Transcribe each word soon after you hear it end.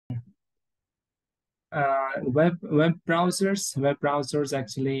Web browsers. Web browsers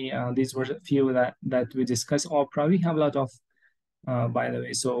actually, these were a few that we discussed. Opera, we have a lot of, by the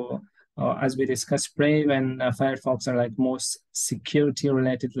way. So as we discussed, Brave and Firefox are like most security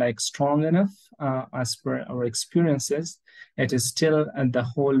related, like strong enough as per our experiences. It is still the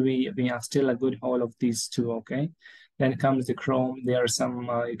whole, we have still a good hold of these two, okay? Then comes the Chrome. There are some,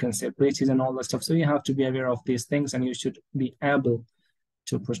 you can say, breaches and all that stuff. So you have to be aware of these things, and you should be able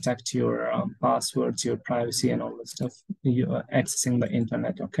to protect your passwords, your privacy, and all the stuff you are accessing the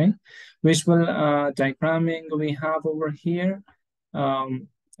internet. Okay, visual diagramming we have over here.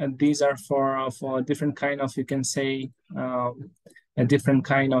 And these are for different kind of, you can say, a different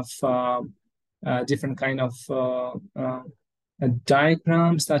kind of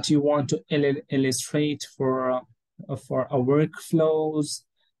diagrams that you want to illustrate for a workflows.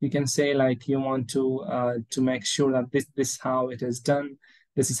 You can say like you want to make sure that this how it is done.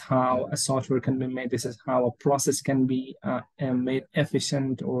 This is how a software can be made. This is how a process can be made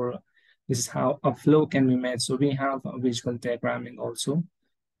efficient, or this is how a flow can be made. So we have a visual diagramming also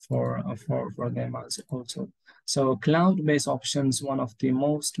for them also. So cloud-based options, one of the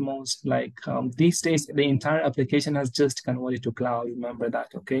most like these days, the entire application has just converted to cloud. Remember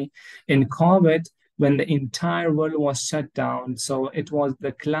that, okay? In COVID, when the entire world was shut down, so it was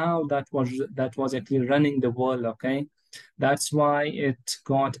the cloud that was actually running the world, okay? That's why it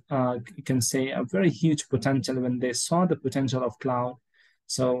got, you can say, a very huge potential when they saw the potential of cloud.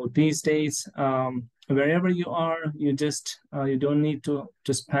 So these days, wherever you are, you just you don't need to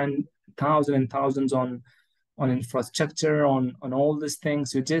spend thousands and thousands on infrastructure, on all these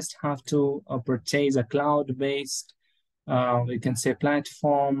things. You just have to purchase a cloud-based, you can say,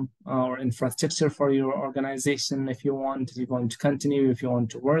 platform or infrastructure for your organization if you want to continue, if you want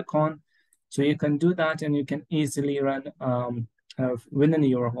to work on. So you can do that, and you can easily run within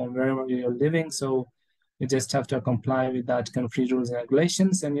your home, wherever you're living. So you just have to comply with that country rules and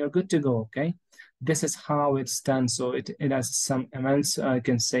regulations, and you're good to go, okay? This is how it's done. So it has some immense, I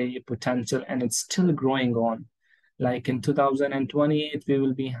can say, potential, and it's still growing on. Like in 2028, we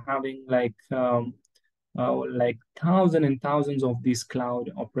will be having like thousands and thousands of these cloud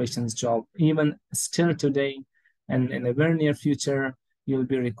operations job. Even still today, and in the very near future, you'll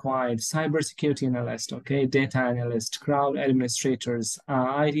be required cybersecurity analyst, okay, data analyst, cloud administrators,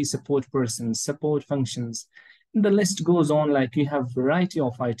 IT support persons, support functions. The list goes on. Like you have variety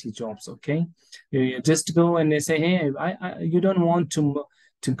of IT jobs, okay? You just go and they say, hey, you don't want to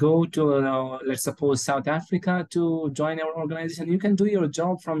go to, let's suppose, South Africa to join our organization. You can do your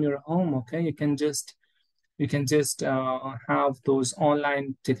job from your home, okay? You can just have those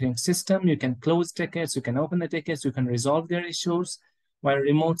online ticketing system. You can close tickets, you can open the tickets, you can resolve their issues. While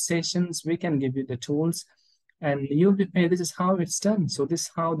remote sessions, we can give you the tools, and you'll be paid. This is how it's done. So this is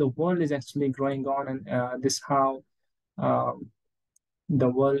how the world is actually growing on, and this is how the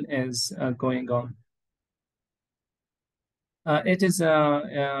world is going on. It is,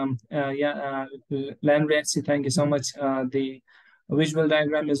 Landry, thank you so much. The visual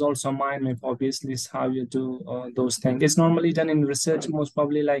diagram is also mine. Obviously, is how you do those things. It's normally done in research, most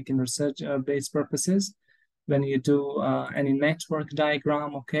probably like in research-based purposes. When you do any network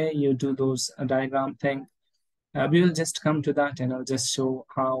diagram, okay, you do those diagram thing. We will just come to that, and I'll just show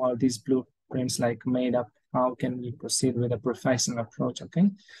how are these blueprints like made up. How can we proceed with a professional approach, okay?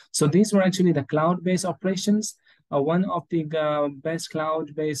 So these were actually the cloud-based operations. One of the best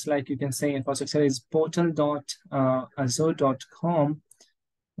cloud-based, like you can say, infrastructure is portal.azure.com.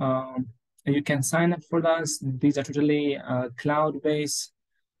 You can sign up for those. These are totally cloud-based.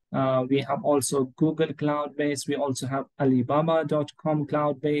 We have also Google cloud-based. We also have Alibaba.com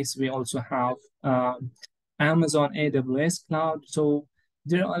cloud-based. We also have Amazon AWS cloud. So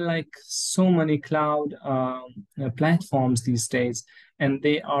there are like so many cloud platforms these days, and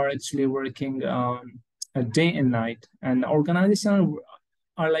they are actually working day and night, and organizations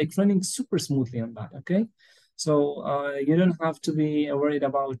are like running super smoothly on that, okay? So you don't have to be worried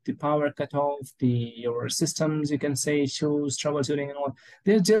about the power cutoff, your systems, you can say, issues, troubleshooting, and all.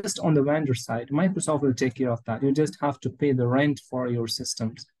 They're just on the vendor side. Microsoft will take care of that. You just have to pay the rent for your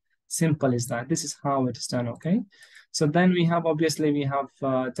systems. Simple as that. This is how it is done, okay? So then we have, obviously, we have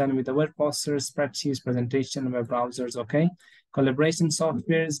done with the web processors, spreadsheets, presentation, web browsers, okay? Collaboration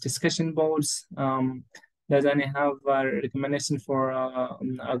softwares, discussion boards. Does any have a recommendation for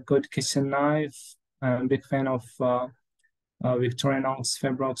a good kitchen knife? I'm a big fan of Victorinox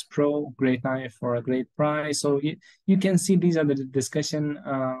Fabrox Pro, great knife for a great price. So you can see these are the discussion.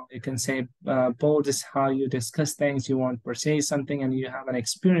 You can say bold is how you discuss things. You want to purchase something and you have an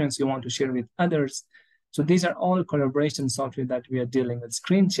experience you want to share with others. So these are all collaboration software that we are dealing with.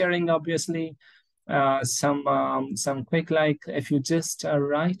 Screen sharing, obviously. some quick, like if you just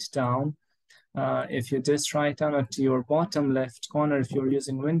write down, if you just write down at your bottom left corner, if you're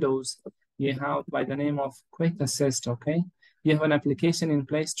using Windows, you have by the name of Quick Assist, okay? You have an application in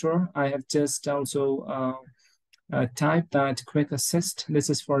Play Store. I have just also type that Quick Assist. This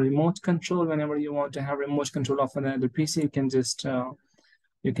is for remote control. Whenever you want to have remote control of another PC, you can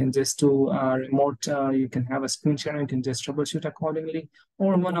just do remote. You can have a screen share. You can just troubleshoot accordingly.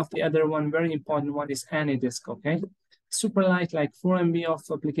 Or one of the other one, very important one is AnyDisk. Okay, super light, like 4 MB of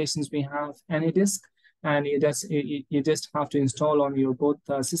applications we have AnyDisk, and you just have to install on your both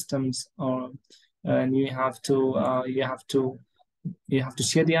systems, or and you have to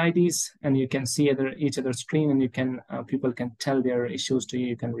share the IDs, and you can see each other's screen, and you can people can tell their issues to you.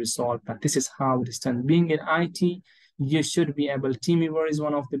 You can resolve. But this is how it is done. Being in IT, you should be able. Teamweaver is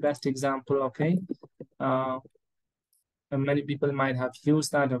one of the best example. Okay, uh, and many people might have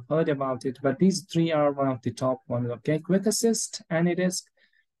used that, have heard about it, but these three are one of the top ones. Okay, Quick Assist, AnyDisk,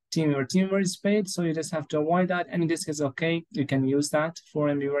 Teamweaver. Teamweaver is paid, so you just have to avoid that. AnyDisk is okay. You can use that for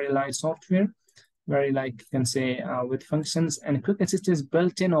MB very light software, very like you can say with functions. And Quick Assist is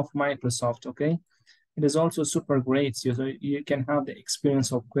built in of Microsoft. Okay, it is also super great, so you can have the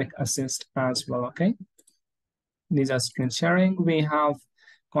experience of Quick Assist as well. Okay, these are screen sharing. We have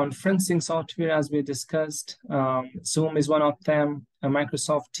conferencing software as we discussed. Zoom is one of them.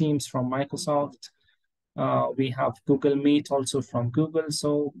 Microsoft Teams from Microsoft. We have Google Meet also from Google.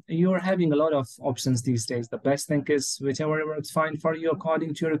 So you're having a lot of options these days. The best thing is whichever works fine for you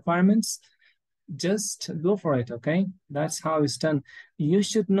according to your requirements, just go for it. Okay, that's how it's done. You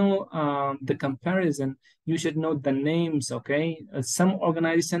should know the comparison. You should know the names. Okay, some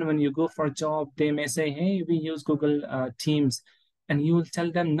organization, when you go for a job, they may say, hey, we use Google Teams, and you will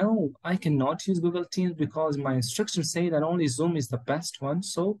tell them, no, I cannot use Google Teams because my instructors say that only Zoom is the best one.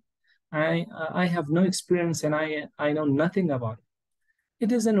 So I have no experience, and I know nothing about it. It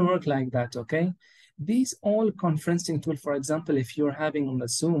doesn't work like that, okay? These all conferencing tool, for example, if you're having on the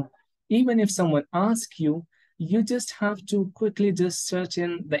Zoom, even if someone asks you, you just have to quickly just search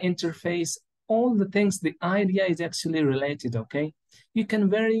in the interface, all the things, the idea is actually related, okay? You can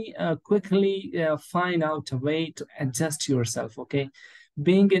very quickly find out a way to adjust yourself, okay?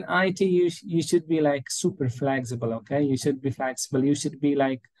 Being in IT, you should be like super flexible, okay? You should be flexible. You should be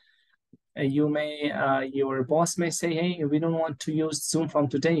like your boss may say, hey, we don't want to use Zoom from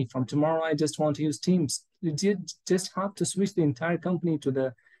today. From tomorrow, I just want to use Teams. You just have to switch the entire company to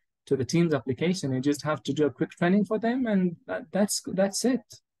the Teams application. You just have to do a quick training for them, and that's it.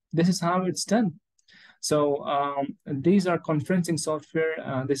 This is how it's done. So these are conferencing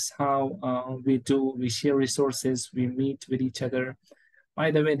software. This is how we share resources, we meet with each other.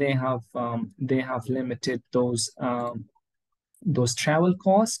 By the way, they have limited those travel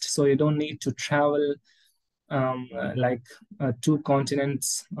costs, so you don't need to travel like 2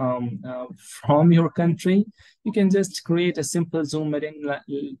 continents from your country. You can just create a simple Zoom meeting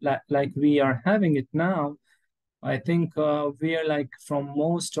like we are having it now. I think we are like from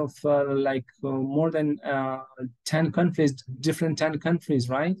most of more than 10 countries, different 10 countries,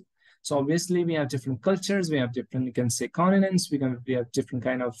 right? So obviously we have different cultures, we have different, you can say continents, we have different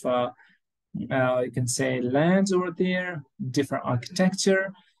kind of you can say lands over there, different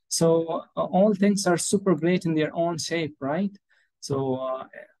architecture. So all things are super great in their own shape, right? So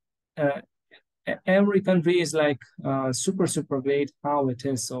uh, every country is like super great how it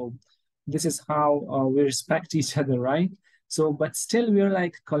is. So this is how we respect each other, right? So, but still we're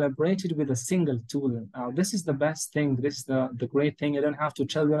like collaborated with a single tool. This is the best thing. This is the great thing. You don't have to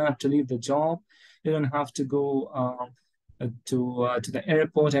travel. You don't have to leave the job. You don't have to go to the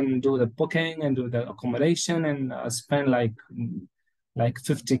airport and do the booking and do the accommodation and spend like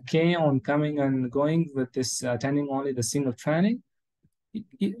 50K on coming and going with this attending only the single training.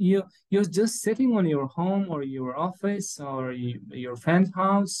 You're just sitting on your home or your office or your friend's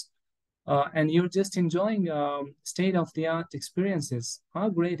house, and you're just enjoying state of the art experiences. How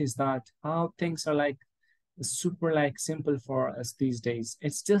great is that? How things are like super like simple for us these days.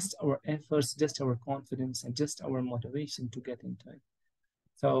 It's just our efforts, just our confidence, and just our motivation to get into it.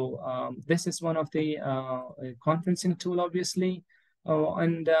 So this is one of the conferencing tool, obviously,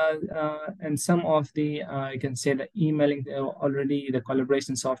 and some of the you can say the emailing already the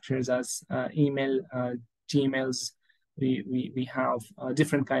collaboration softwares as email, Gmails. We have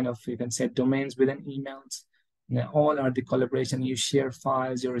different kind of you can say domains within emails. All are the collaboration. You share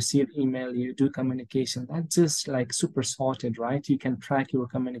files, you receive email, you do communication. That's just like super sorted, right? You can track your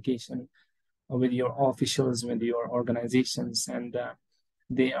communication with your officials, with your organizations, and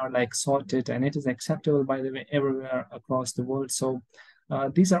they are like sorted, and it is acceptable by the way everywhere across the world. So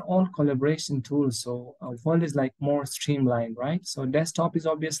These are all collaboration tools. So world is like more streamlined, right? So desktop is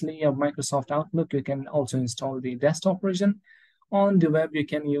obviously a Microsoft Outlook. You can also install the desktop version. On the web, you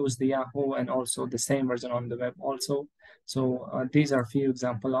can use the Yahoo and also the same version on the web also. So these are a few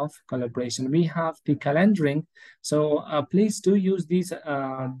examples of collaboration. We have the calendaring. So please do use these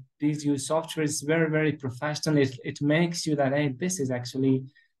use software. It's very, very professional. It makes you that, hey, this is actually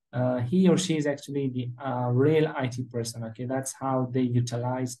he or she is actually the real IT person. Okay, that's how they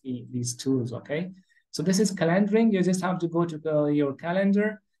utilize these tools. Okay, so this is calendaring. You just have to go to your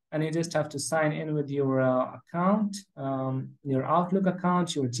calendar and you just have to sign in with your account, your Outlook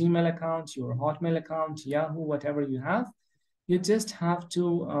account, your Gmail account, your Hotmail account, Yahoo, whatever you have. You just have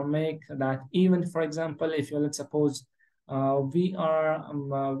to make that event. For example, if you let's suppose we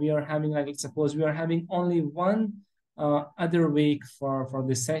are having like let's suppose we are having only one other week for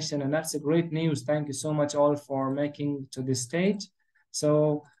this session, and that's a great news. Thank you so much all for making to this stage.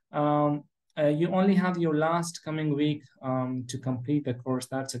 So you only have your last coming week to complete the course.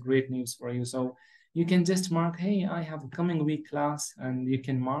 That's a great news for you. So you can just mark, hey, I have a coming week class, and you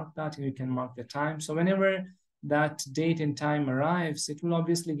can mark that and you can mark the time. So whenever that date and time arrives, it will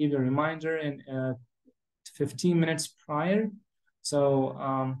obviously give you a reminder in 15 minutes prior. So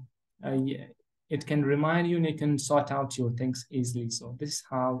yeah, it can remind you and you can sort out your things easily. So this is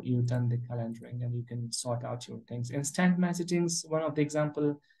how you done the calendaring and you can sort out your things. Instant messaging is one of the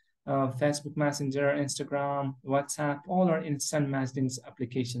example. Facebook Messenger, Instagram, WhatsApp, all are instant messaging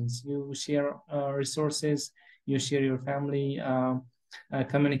applications. You share resources, you share your family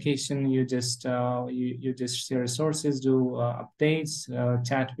communication. You just share resources, do updates,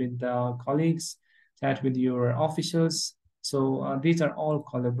 chat with colleagues, chat with your officials. So these are all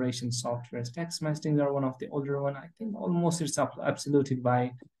collaboration softwares. Text messaging are one of the older one. I think almost it's absoluted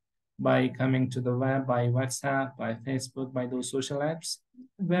by coming to the web, by WhatsApp, by Facebook, by those social apps.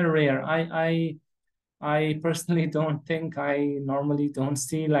 Very rare. I personally don't think I normally don't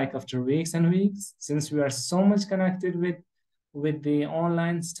see like after weeks and weeks, since we are so much connected with the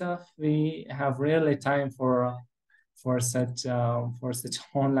online stuff, we have rarely time for such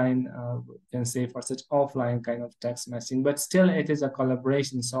online can say for such offline kind of text messaging. But still it is a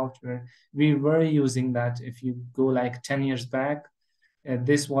collaboration software. We were using that if you go like 10 years back.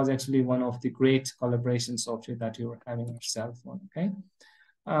 This was actually one of the great collaboration software that you were having on your cell phone. Okay.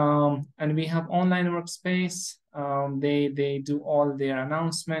 And we have online workspace. They do all their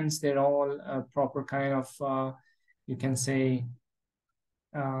announcements. They're all proper kind of you can say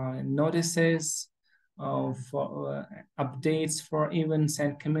notices for updates for events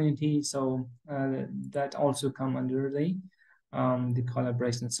and community. So that also come under the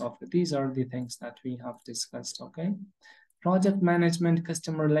collaboration software. These are the things that we have discussed. Okay. Project management,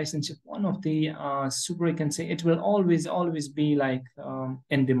 customer relationship, one of the super, you can say it will always be like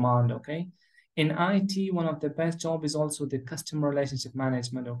in demand. Okay. In IT, one of the best job is also the customer relationship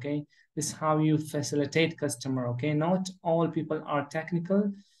management. Okay. This is how you facilitate customer. Okay. Not all people are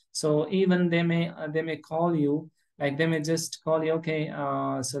technical. So even they may call you, like they may just call you, okay,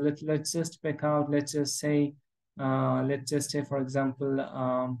 so let's just pick out, let's just say, for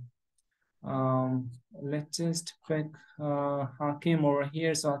example, let's just pick Hakim over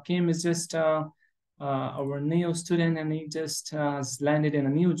here. So Hakim is just our new student, and he just has landed in a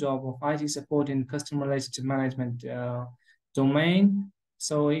new job of IT support in customer relationship management domain.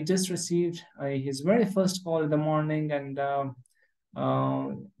 So he just received his very first call in the morning, and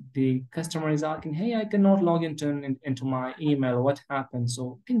the customer is asking, hey, I cannot log into my email. What happened?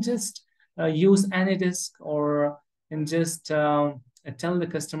 So you can just use AnyDisk, or can just tell the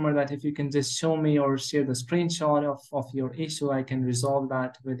customer that if you can just show me or share the screenshot of your issue, I can resolve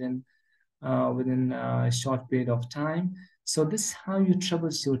that within a short period of time. So this is how you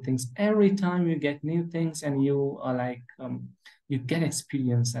troubleshoot things. Every time you get new things and you are like you get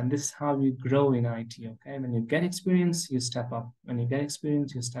experience, and this is how you grow in IT. Okay, when you get experience, you step up. When you get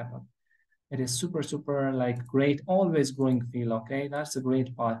experience, you step up. It is super like great, always growing field. Okay, that's a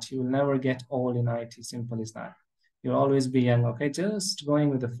great part. You will never get old in IT. Simple as that. You'll always be young. Okay, just going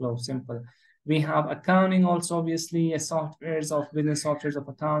with the flow. Simple. We have accounting also, obviously, a softwares of business softwares of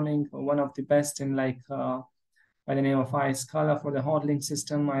accounting. One of the best in like by the name of iScala for the hotlink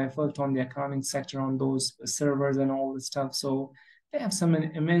system. I have worked on the accounting sector on those servers and all the stuff. So they have some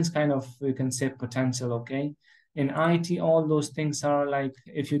immense kind of, you can say, potential. Okay. In IT, all those things are like,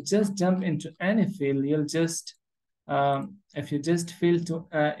 if you just jump into any field, you'll just if you just feel to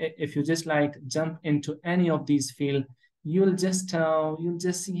if you just like jump into any of these field, you'll just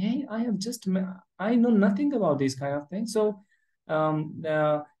see, hey, I know nothing about these kind of things. So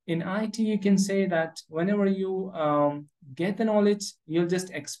in IT, you can say that whenever you get the knowledge, you'll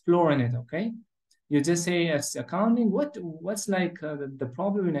just explore in it, okay? You just say as accounting, what's like the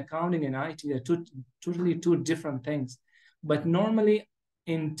problem in accounting and IT? They're totally two different things. But normally,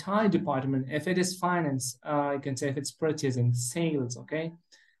 entire department, if it is finance, you can say if it's purchasing, sales, okay?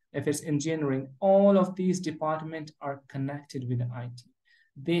 If it's engineering, all of these departments are connected with IT.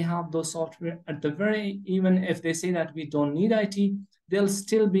 They have those software at the very, even if they say that we don't need IT, they'll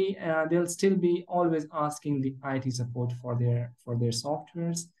still be always asking the IT support for their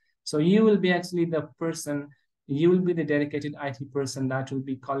softwares. So you will be actually the person, you will be the dedicated IT person that will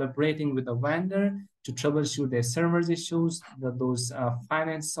be collaborating with the vendor to troubleshoot their servers issues, those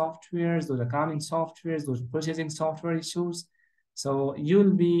finance softwares, those accounting softwares, those purchasing software issues. So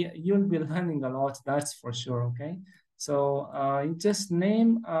you'll be learning a lot, that's for sure. Okay. So you just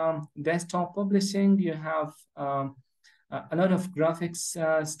name desktop publishing. You have a lot of graphics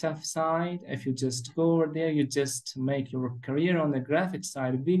stuff side. If you just go over there, you just make your career on the graphics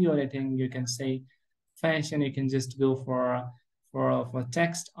side, video editing. You can say fashion. You can just go for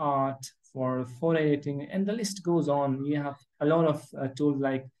text art, for photo editing, and the list goes on. You have a lot of tools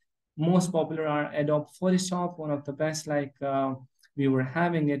like most popular are Adobe Photoshop, one of the best. Like we were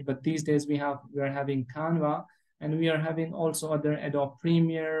having it, but these days we are having Canva, and we are having also other Adobe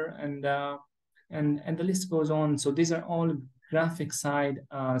Premiere and the list goes on. So these are all graphic side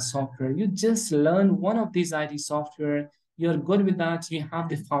software. You just learn one of these IT software. You're good with that. You have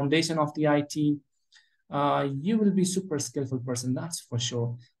the foundation of the IT. You will be super skillful person, that's for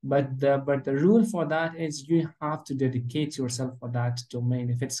sure. But the rule for that is you have to dedicate yourself for that domain.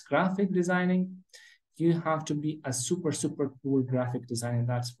 If it's graphic designing, you have to be a super cool graphic designer.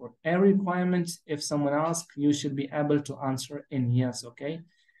 That's for every requirement. If someone asks, you should be able to answer in yes. Okay.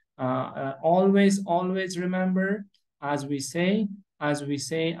 Always remember, as we say,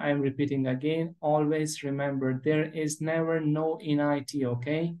 I am repeating again, always remember, there is never no in IT,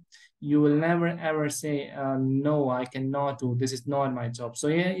 okay? You will never ever say, no, I cannot do, this is not my job. So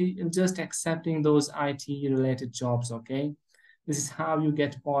yeah, you're just accepting those IT related jobs, okay? This is how you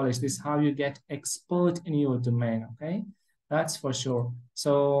get polished. This is how you get expert in your domain, okay? That's for sure.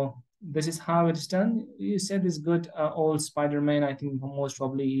 So this is how it's done. You said this good old Spider-Man. I think most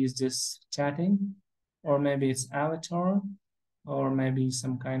probably he's just chatting, or maybe it's Avatar, or maybe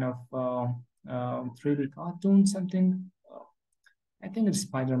some kind of 3D cartoon, something. I think it's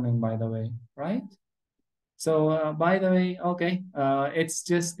Spider-Man, by the way, right? So by the way, okay, it's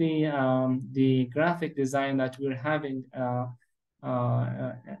just the graphic design that we're having uh,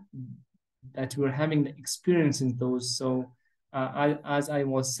 that we're having the experience in those. So as I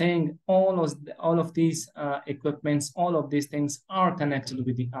was saying, all of these equipments, all of these things are connected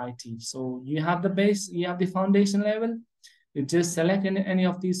with the IT. So you have the base, you have the foundation level. You just select any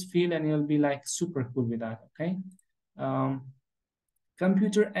of these field, and you'll be like super cool with that. Okay. Um,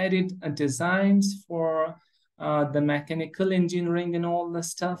 Computer aided designs for the mechanical engineering and all the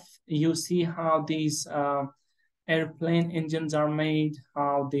stuff. You see how these airplane engines are made,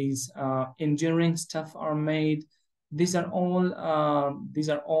 how these engineering stuff are made. These are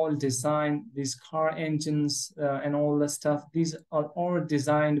all designed. These car engines and all the stuff. These are all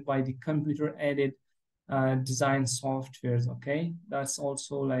designed by the computer aided design softwares. Okay, that's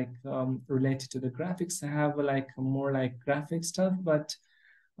also like related to the graphics. I have like more like graphic stuff, but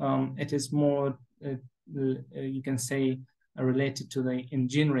it is more you can say related to the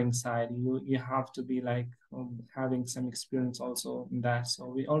engineering side. You have to be like having some experience also in that. So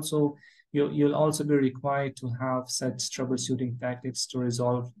we also you'll also be required to have such troubleshooting tactics to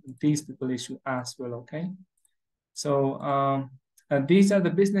resolve these people issue as well. Okay, so these are the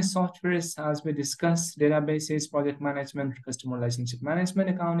business softwares as we discussed: databases, project management, customer relationship management,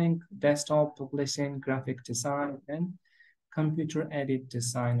 accounting, desktop publishing, graphic design, and computer aided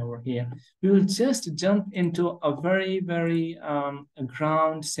design over here. We will just jump into a very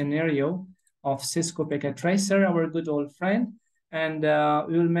ground scenario of Cisco Packet Tracer, our good old friend, and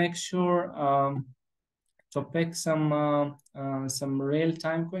we will make sure to pick some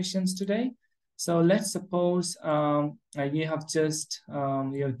real-time questions today. So let's suppose you have just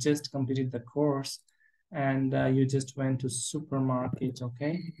completed the course, and you just went to supermarket.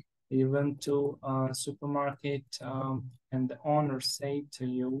 Okay, you went to supermarket, and the owner said to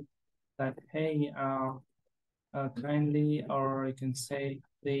you that, hey, kindly, or you can say,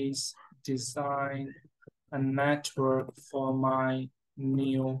 please design a network for my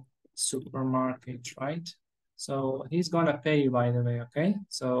new supermarket, right? So he's gonna pay you, by the way, okay?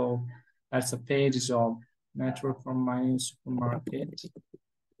 So that's a paid job, network for my new supermarket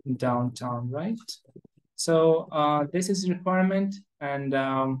in downtown, right? So this is requirement, and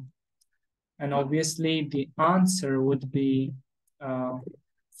And obviously the answer would be,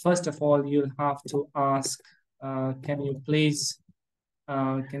 first of all, you'll have to ask, can you please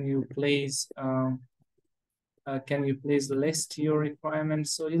list your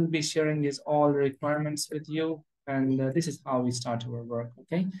requirements? So he'll be sharing his all requirements with you, and this is how we start our work.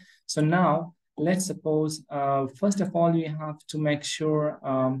 Okay, so now let's suppose, first of all, we have to make sure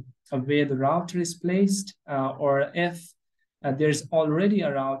where the router is placed, or if there's already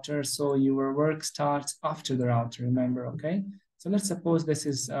a router, so your work starts after the router, remember. Okay, so let's suppose this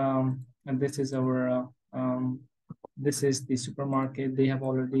is and this is our this is the supermarket. They have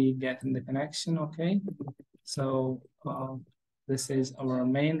already gotten the connection. Okay, so this is our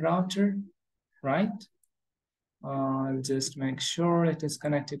main router, right? I'll just make sure it is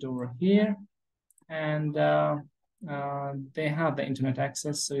connected over here, and they have the internet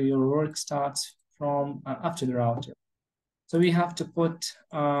access, so your work starts from after the router. So we have to put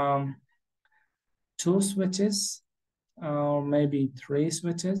 2 switches, or maybe 3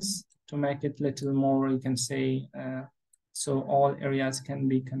 switches to make it a little more, you can say, so all areas can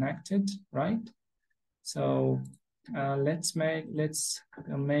be connected, right? So let's make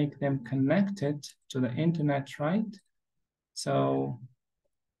them connected to the internet, right? So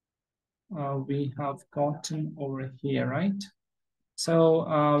we have gotten over here, right?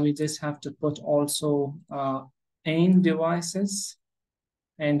 So we just have to put also end devices.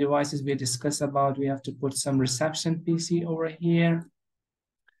 And devices we discuss about, we have to put some reception PC over here.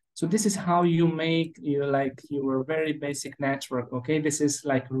 So this is how you make your very basic network. Okay, this is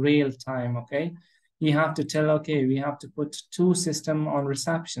like real time. Okay, you have to tell, okay, we have to put 2 systems on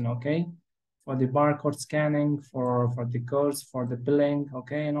reception. Okay, for the barcode scanning, for the codes, for the billing.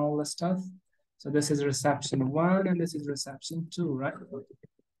 Okay, and all the stuff. So this is reception 1 and this is reception 2, right?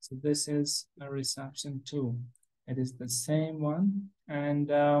 So this is a reception 2. It is the same one, and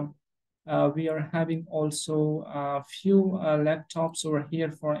we are having also a few laptops over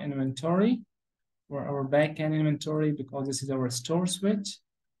here for inventory, for our backend inventory, because this is our store switch.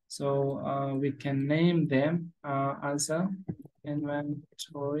 So we can name them as a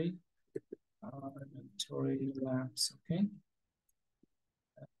inventory labs, okay?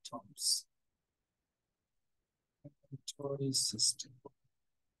 Laptops, inventory system,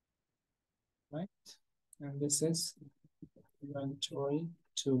 right? And this is inventory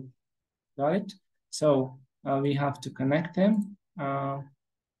 2. Got it? So we have to connect them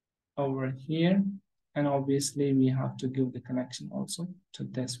over here. And obviously we have to give the connection also to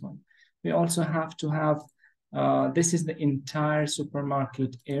this one. We also have to have, this is the entire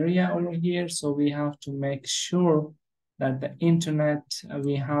supermarket area over here. So we have to make sure that the internet,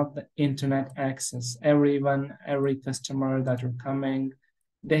 we have the internet access. Everyone, every customer that are coming,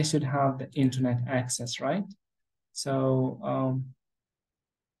 they should have the internet access, right? So,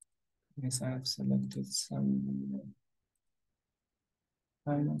 yes, I have selected some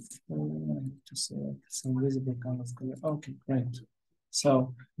kind of color. I need to select some visible kind of color. Okay, great.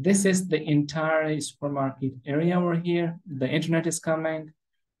 So this is the entire supermarket area over here. The internet is coming.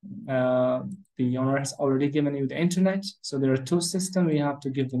 The owner has already given you the internet. So there are 2 systems. We have to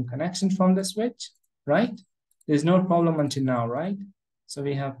give them connection from the switch, right? There's no problem until now, right? So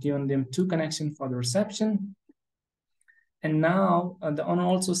we have given them 2 connections for the reception. And now the owner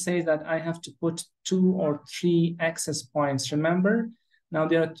also says that I have to put 2 or 3 access points. Remember, now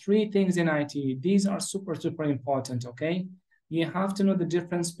there are 3 things in IT. These are super, super important, okay? You have to know the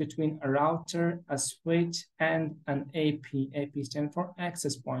difference between a router, a switch, and an AP. AP stands for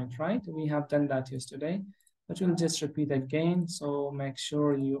access point, right? We have done that yesterday, but we'll just repeat again. So make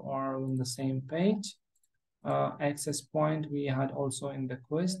sure you are on the same page. Access point, we had also in the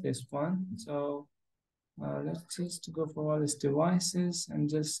quiz, this one. So let's just go for all these devices and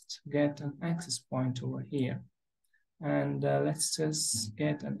just get an access point over here. And let's just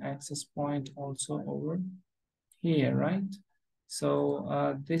get an access point also over here, right?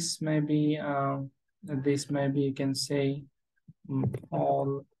 So this may be you can say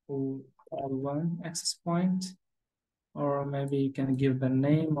all one access point, or maybe you can give the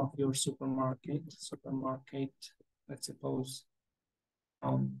name of your supermarket. Let's suppose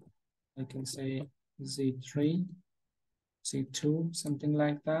I can say Z3, Z2, something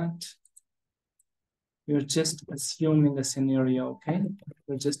like that. You're just assuming a scenario, okay?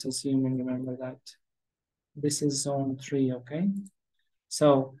 We're just assuming, remember that. This is zone 3, okay?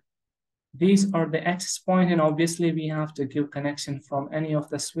 So these are the access point, and obviously we have to give connection from any of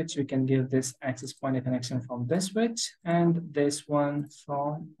the switch. We can give this access point a connection from this switch and this one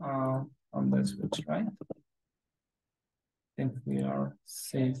from this switch, right? I think we are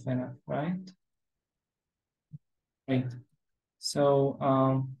safe enough, right? Great. So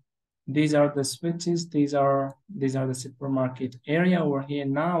These are the switches. These are the supermarket area over here.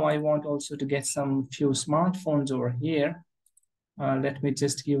 Now I want also to get some few smartphones over here. Let me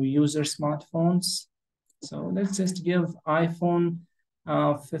just give user smartphones. So let's just give iPhone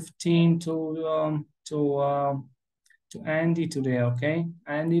 15 to Andy today, okay?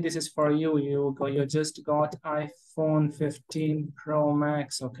 Andy, this is for you. You just got iPhone 15 Pro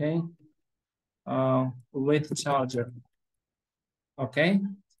Max, okay? With charger, okay?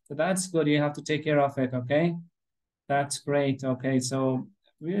 So that's good. You have to take care of it, okay? That's great. Okay, so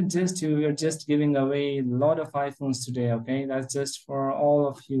we're just giving away a lot of iPhones today, okay? That's just for all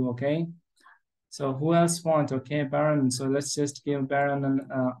of you, okay? So who else want? Okay, Baron. So let's just give Baron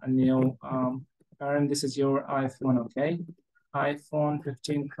a new Baron, this is your iPhone, okay? iPhone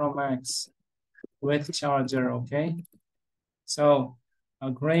 15 Pro Max with charger, okay? So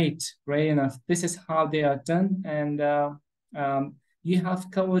great, great enough. This is how they are done, and um, you have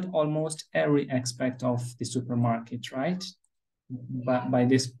covered almost every aspect of the supermarket, right? By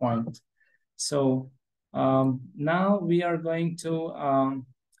this point. So now we are going to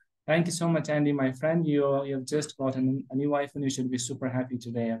thank you so much, Andy, my friend. You've just got a new iPhone. You should be super happy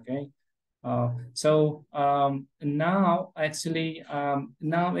today, okay? Now actually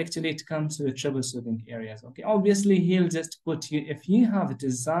it comes to the troubleshooting areas. Okay, obviously he'll just put you if you have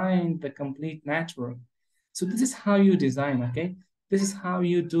designed the complete network. So this is how you design. Okay, this is how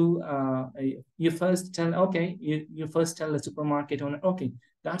you do. You first tell you first tell the supermarket owner, okay,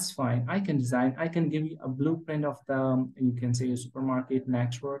 that's fine. I can design. I can give you a blueprint of the you can say your supermarket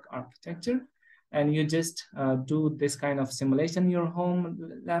network architecture, and you just do this kind of simulation in your home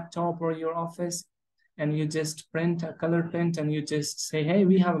laptop or your office, and you just print a color print, and you just say, hey,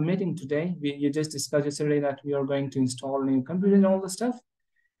 we have a meeting today. You just discussed yesterday that we are going to install a new computer and all the stuff,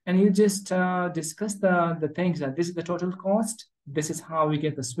 and you just discuss the things that this is the total cost. This is how we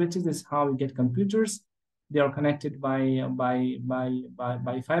get the switches. This is how we get computers. They are connected by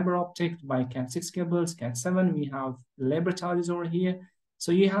fiber optic, by Cat6 cables, Cat7. We have labor charges over here.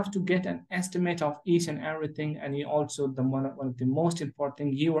 So you have to get an estimate of each and everything, and you also one of the most important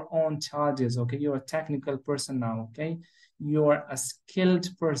thing, your own charges. Okay, you're a technical person now. Okay, you're a skilled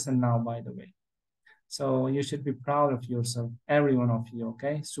person now, by the way. So you should be proud of yourself, every one of you,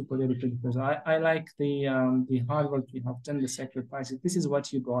 okay? Super dedicated person. I like the hard work you have done, the sacrifices. This is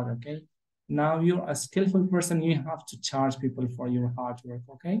what you got, okay? Now you're a skillful person, you have to charge people for your hard work,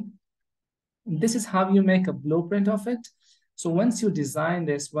 okay? This is how you make a blueprint of it. So once you design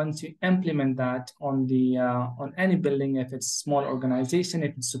this, once you implement that on the on any building, if it's small organization,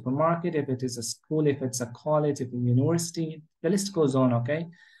 if it's supermarket, if it is a school, if it's a college, if it's a university, the list goes on, okay?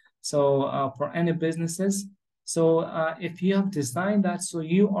 So for any businesses, so if you have designed that, so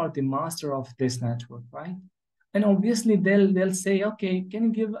you are the master of this network, right? And obviously they'll say, okay,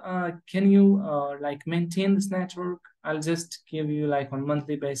 can you like maintain this network? I'll just give you like on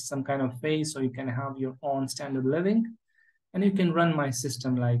monthly basis some kind of fee, so you can have your own standard living, and you can run my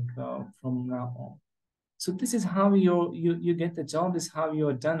system like from now on. So this is how you get the job. This is how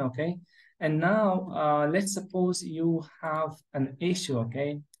you're done, okay? And now let's suppose you have an issue,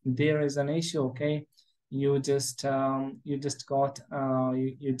 okay? There is an issue, okay? You just got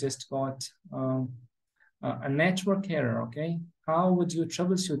a network error, okay? How would you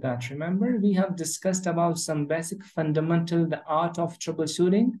troubleshoot that? Remember, we have discussed about some basic fundamental, the art of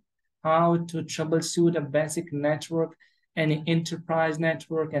troubleshooting, how to troubleshoot a basic network, any enterprise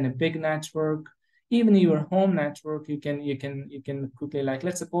network and a big network, even your home network. You can quickly, like,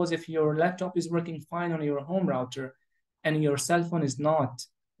 let's suppose if your laptop is working fine on your home router and your cell phone is not,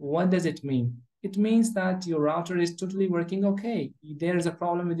 what does it mean? It means that your router is totally working okay. There is a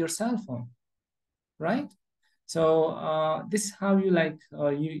problem with your cell phone, right? So this is how you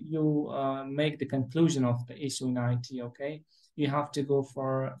make the conclusion of the issue in IT. Okay, you have to go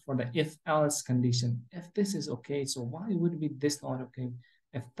for the if else condition. If this is okay, so why would be this not okay?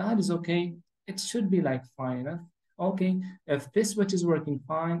 If that is okay, it should be like fine enough. Okay, if this switch is working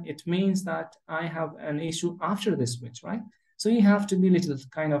fine, it means that I have an issue after this switch, right? So you have to be little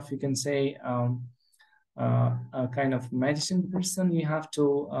kind of, you can say, a kind of magician person. You have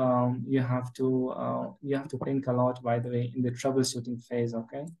to think a lot, by the way, in the troubleshooting phase.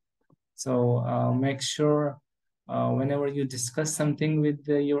 Okay, so make sure whenever you discuss something with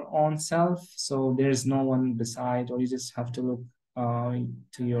your own self, so there's no one beside, or you just have to look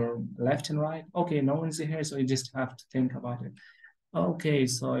to your left and right. Okay, no one's here, so you just have to think about it. Okay,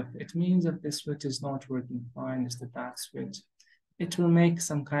 so if it means that this switch is not working fine, it's the back switch. It will make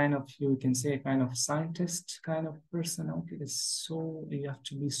some kind of, you can say, a kind of scientist kind of person. Okay, it's so you have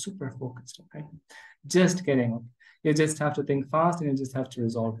to be super focused. Okay, just kidding. Okay? You just have to think fast, and you just have to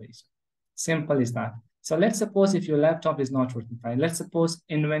resolve it. Simple as that. So let's suppose if your laptop is not working fine. Let's suppose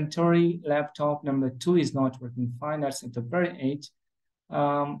inventory laptop number 2 is not working fine. That's at the very edge.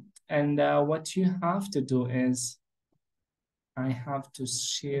 And what you have to do is, I have to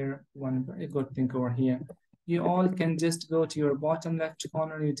share one very good thing over here. You all can just go to your bottom left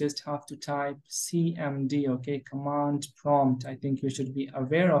corner. You just have to type CMD, okay, command prompt. I think you should be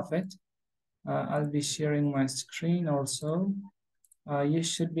aware of it. I'll be sharing my screen also. You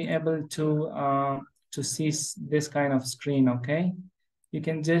should be able to see this kind of screen, okay? You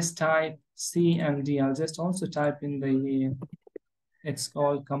can just type CMD. I'll just also type in the, it's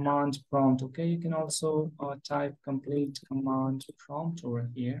called command prompt, okay? You can also type complete command prompt over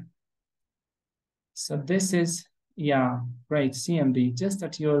here. So this is, yeah, great, CMD, just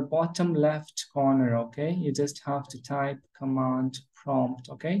at your bottom left corner, okay? You just have to type command prompt,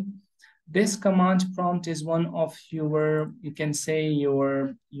 okay? This command prompt is one of your, you can say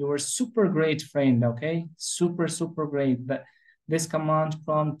your super great friend, okay? Super great. This command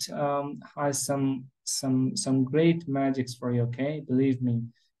prompt has some great magics for you, okay? Believe me,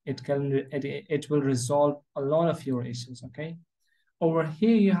 it will resolve a lot of your issues, okay? Over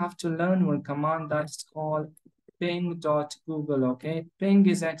here, you have to learn one command that's called ping.google, okay? Ping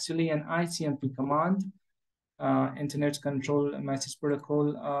is actually an ICMP command. Internet Control Message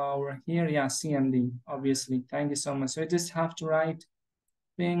Protocol over here. Yeah, CMD, obviously. Thank you so much. So you just have to write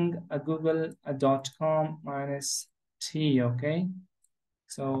ping google.com -t, okay?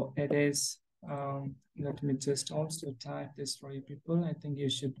 So it is, let me just also type this for you people. I think you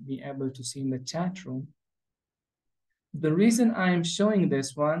should be able to see in the chat room. The reason I am showing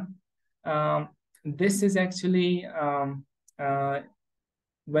this one, this is actually,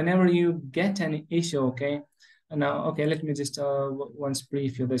 whenever you get an issue, okay? Now, okay, let me just once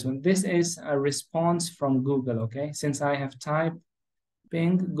preview this one. This is a response from Google, okay? Since I have typed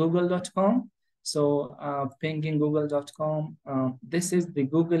ping google.com, so pinging google.com, this is the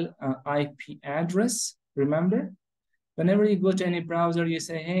Google IP address, remember? Whenever you go to any browser, you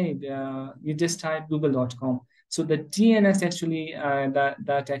say, hey, you just type google.com. So the DNS actually,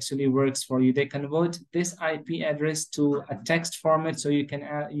 that actually works for you. They convert this IP address to a text format, so you can,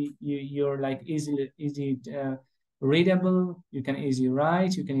 you're like easy readable. You can easily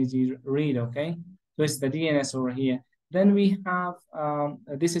write, you can easily read, okay? So it's the DNS over here. Then we have,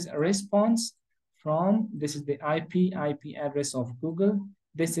 this is a response from, this is the IP address of Google.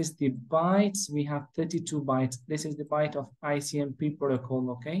 This is the bytes. We have 32 bytes. This is the byte of ICMP protocol,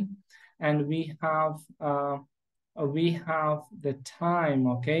 okay? And we have the time,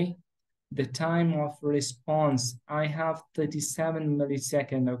 okay? The time of response. I have 37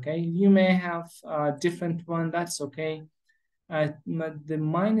 millisecond, okay? You may have a different one, that's okay. The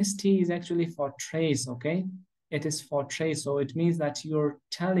 -t is actually for trace, okay? It is for trace, so it means that you're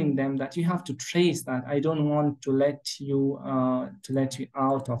telling them that you have to trace that. I don't want to let you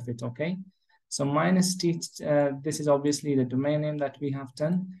out of it, okay? So -t, this is obviously the domain name that we have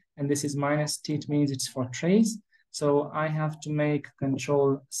done, and this is -t, it means it's for trace. So I have to make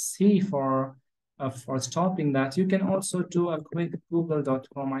Control-C for stopping that. You can also do a quick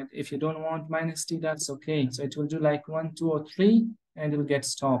google.com. If you don't want -t, that's okay. So it will do like 1, 2, or 3, and it will get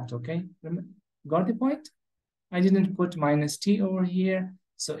stopped, okay? Got the point? I didn't put -t over here,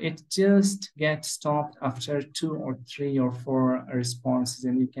 so it just gets stopped after 2 or 3 or 4 responses,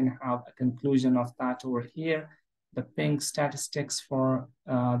 and you can have a conclusion of that over here. The ping statistics for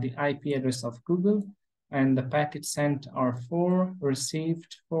the IP address of Google, and the packet sent are 4,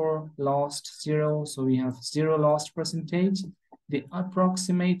 received 4, lost 0, so we have 0 lost percentage. The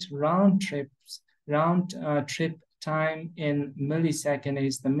approximate round trip time in millisecond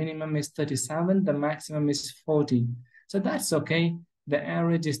is, the minimum is 37, the maximum is 40. So that's okay. The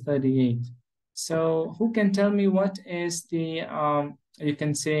average is 38. So who can tell me what is the, you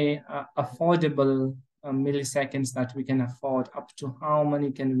can say, affordable milliseconds that we can afford? Up to how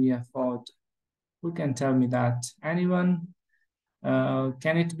many can we afford? Who can tell me that? Anyone?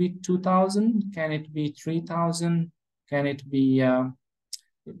 Can it be 2,000? Can it be 3,000? Can it be,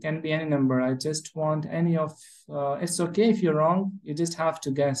 it can be any number. I just want any of, it's okay if you're wrong. You just have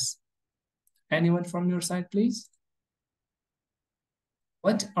to guess. Anyone from your side, please?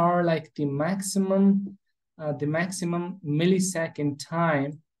 What are like the maximum millisecond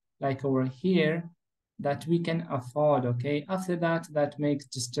time, like over here, that we can afford, okay? After that, that makes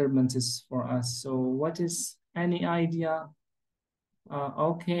disturbances for us. So what is any idea?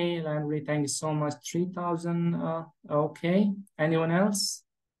 Okay, Landry, thank you so much. 3,000, okay. Anyone else?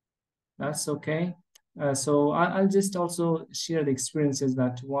 That's okay. So I'll just also share the experiences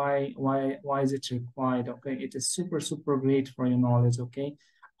that why is it required, okay? It is super great for your knowledge, okay?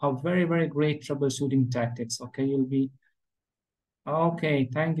 a very, very great troubleshooting tactics. Okay, you'll be okay.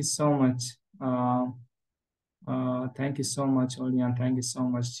 Thank you so much. Thank you so much, Olian. Thank you so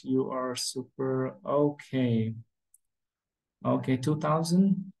much. You are super. Okay. Okay,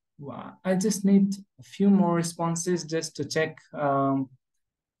 2000. Wow. I just need a few more responses just to check how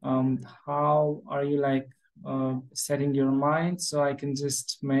are you like setting your mind so I can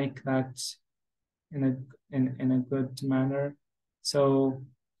just make that in a good manner. So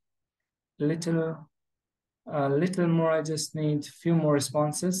little little more. I just need a few more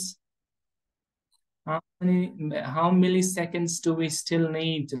responses. How milliseconds do we still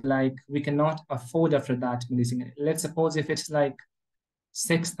need? Like we cannot afford after that millisecond. Let's suppose if it's like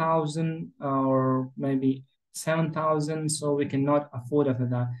 6,000 or maybe 7,000, so we cannot afford after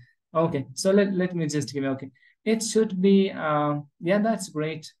that. Okay, so let me just give you, okay. It should be, yeah, that's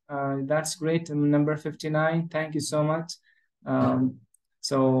great. That's great. Number 59, thank you so much.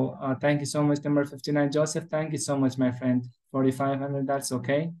 Thank you so much, number 59. Joseph, thank you so much, my friend. 4,500, that's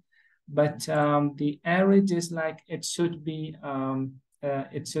okay. But the average is like it should be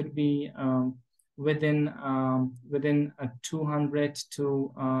within 200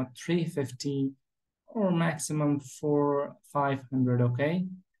 to 350 or maximum for 500. Okay,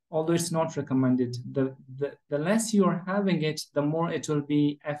 although it's not recommended. The less you're having it, the more it will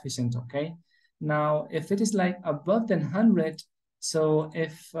be efficient. Okay, now if it is like above than 100, so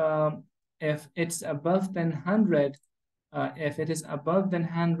if it's above than 100, if it is above than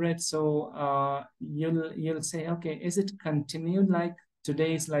 100, so you'll say, okay, is it continued? Like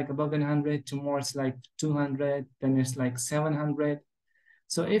today is like above than 100, tomorrow it's like 200, then it's like 700.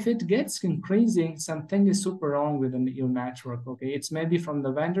 So if it gets increasing, something is super wrong with your network. Okay, it's maybe from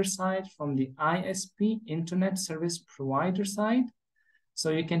the vendor side, from the ISP, internet service provider side. So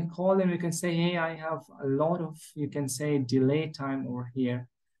you can call them, you can say, hey, I have a lot of, you can say, delay time over here.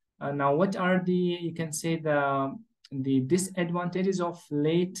 Now, what are you can say the disadvantages of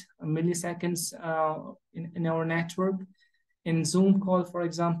late milliseconds in our network? In Zoom call, for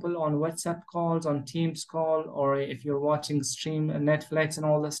example, on WhatsApp calls, on Teams call, or if you're watching stream Netflix and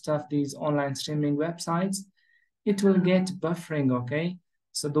all the stuff, these online streaming websites, it will get buffering, okay?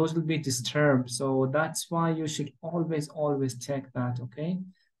 So those will be disturbed. So that's why you should always check that, okay?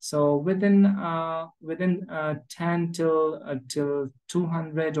 So within 10 till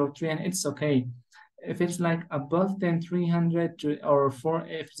 200 or 300, it's okay. If it's like above than 300 or four,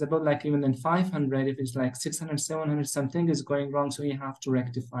 if it's above like even than 500, if it's like 600, 700, something is going wrong. So you have to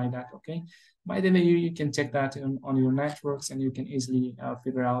rectify that, okay? By the way, you can check that on your networks and you can easily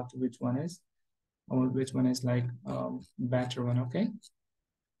figure out which one is or which one is like better one, okay?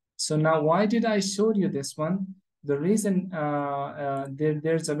 So now why did I show you this one? The reason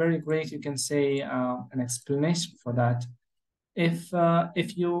there's a very great, you can say, an explanation for that. If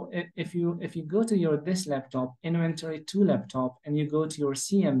you go to your this laptop, inventory to laptop, and you go to your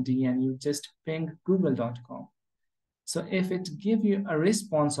CMD and you just ping google.com. So if it give you a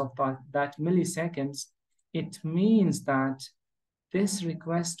response of that milliseconds, it means that this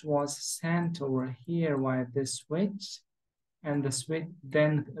request was sent over here via this switch, and the switch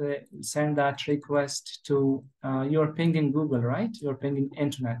then send that request to you're pinging Google, right? You're pinging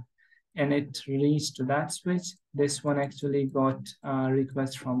internet, and it reached to that switch. This one actually got a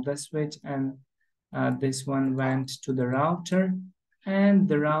request from the switch, and this one went to the router, and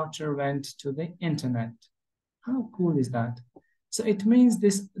the router went to the internet. How cool is that? So it means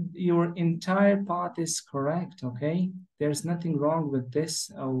your entire path is correct, okay? There's nothing wrong with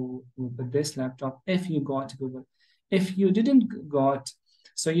this laptop if you got Google. If you didn't got,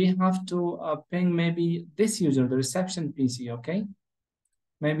 so you have to ping maybe this user, the reception PC, okay?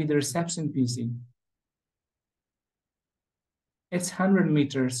 Maybe the reception PC. It's 100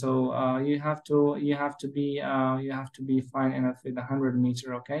 meters, so you have to be fine enough with the 100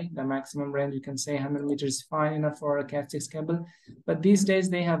 meter. Okay, the maximum range you can say 100 meters is fine enough for a Cat6 cable. But these days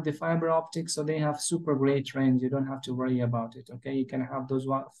they have the fiber optics, so they have super great range. You don't have to worry about it. Okay, you can have those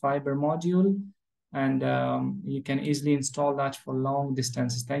fiber module, and you can easily install that for long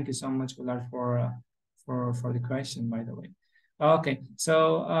distances. Thank you so much, Willard, for the question, by the way. Okay,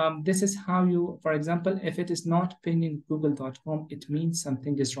 so this is how you, for example, if it is not pinging google.com, it means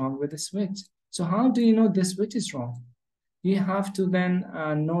something is wrong with the switch. So how do you know the switch is wrong? You have to then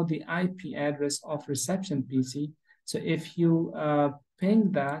know the IP address of reception PC. So if you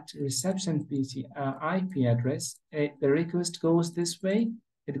ping that reception PC IP address, the request goes this way,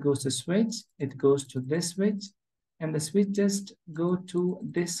 it goes to switch, it goes to this switch, and the switch just go to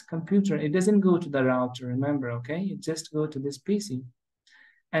this computer. It doesn't go to the router, remember, okay? It just go to this PC.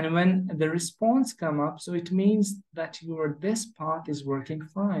 And when the response come up, so it means that your this path is working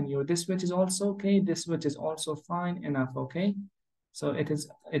fine. Your this switch is also okay. This switch is also fine enough. Okay. So it is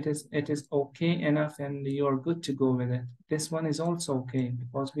okay enough, and you're good to go with it. This one is also okay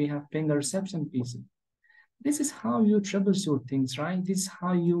because we have ping reception pieces. This is how you troubleshoot things, right? This is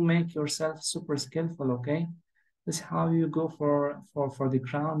how you make yourself super skillful. Okay. This is how you go for the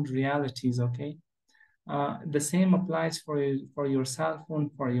ground realities. Okay. The same applies for your cell phone,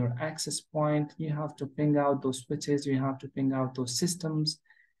 for your access point. You have to ping out those switches. You have to ping out those systems.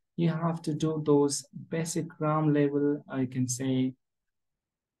 You have to do those basic ground level. You can say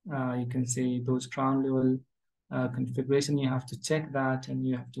those ground level configuration. You have to check that, and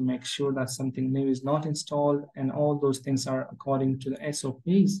you have to make sure that something new is not installed, and all those things are according to the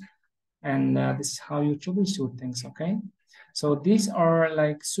SOPs. And this is how you troubleshoot things. Okay. So these are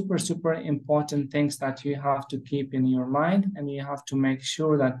like super, super important things that you have to keep in your mind, and you have to make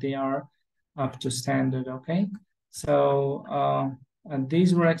sure that they are up to standard. Okay. So and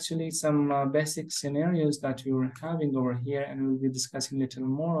these were actually some basic scenarios that we were having over here, and we'll be discussing a little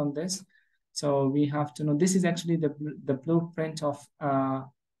more on this. So we have to know this is actually the blueprint of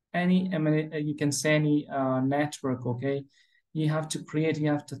any, I mean, you can say any network. Okay. You have to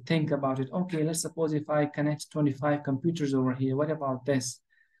think about it. Okay, let's suppose if I connect 25 computers over here, what about this?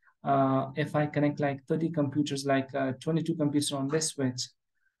 If I connect like 30 computers, like 22 computers on this switch,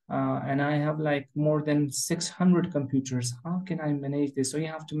 and I have like more than 600 computers, how can I manage this? So you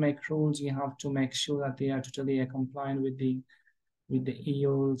have to make rules. You have to make sure that they are totally compliant with the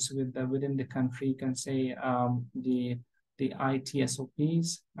EOs, within the country. You can say the IT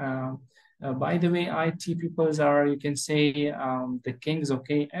SOPs. By the way, IT peoples are, you can say, the kings.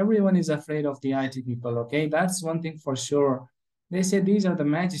 Okay, everyone is afraid of the IT people. Okay, that's one thing for sure. They say these are the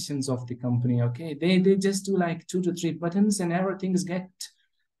magicians of the company. Okay, they just do like 2 to 3 buttons, and everything's get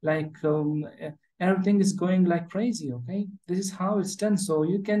like everything is going like crazy. Okay, this is how it's done. So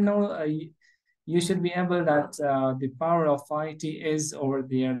you can know. You should be able that the power of IT is over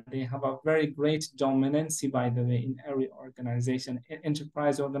there. They have a very great dominancy, by the way, in every organization,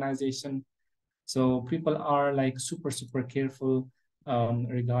 enterprise organization. So people are like super, super careful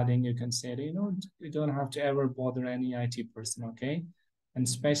regarding, you can say, you don't have to ever bother any IT person, okay? And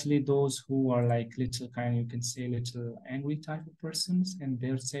especially those who are like little kind, you can say little angry type of persons, and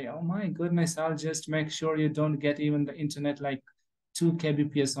they'll say, oh my goodness, I'll just make sure you don't get even the internet like 2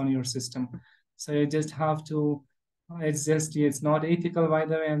 kbps on your system. So you just have to, it's not ethical, by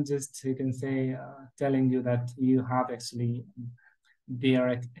the way. I'm just, you can say, telling you that you have actually, they are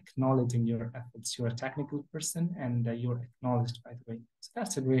acknowledging your efforts. You're a technical person, and you're acknowledged, by the way. So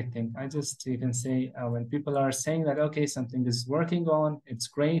that's a great thing. You can say, when people are saying that, okay, something is working on, it's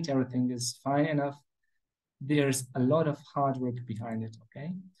great, everything is fine enough, there's a lot of hard work behind it.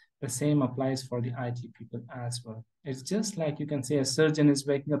 Okay. The same applies for the IT people as well. It's just like, you can say, a surgeon is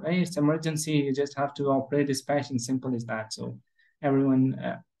waking up, hey, it's emergency, you just have to operate this patient, simple as that. So everyone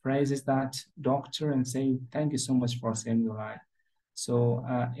praises that doctor and say, thank you so much for saving your life. So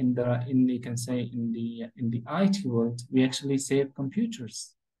you can say, in the IT world, we actually save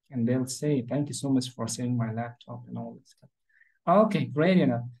computers, and they'll say, thank you so much for saving my laptop and all this stuff. Okay, great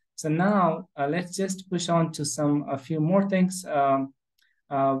enough. So now let's just push on to a few more things.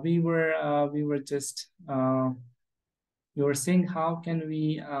 We were saying, how can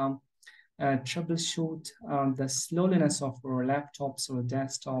we troubleshoot the slowness of our laptops or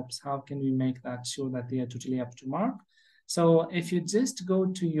desktops? How can we make that sure that they are totally up to mark? So if you just go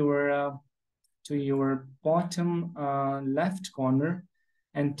to your bottom left corner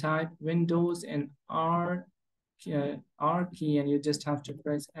and type Windows and R key, and you just have to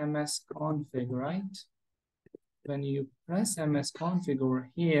press MS config, right? When you press MS config over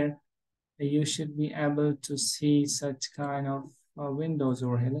here, you should be able to see such kind of windows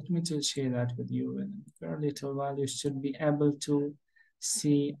over here. Let me just share that with you in a very little while. You should be able to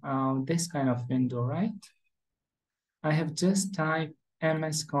see this kind of window, right? I have just typed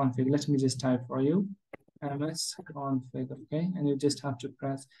MS config. Let me just type for you. MS config, okay? And you just have to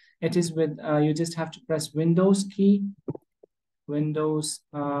press, you just have to press Windows key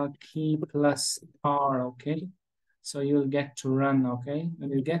plus R, okay? So you'll get to run, okay?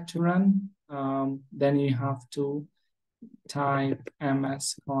 When you get to run, then you have to type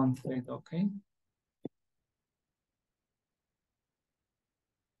MS config, okay?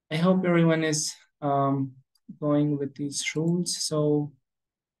 I hope everyone is going with these rules. So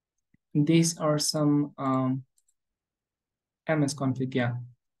these are some MS config, yeah.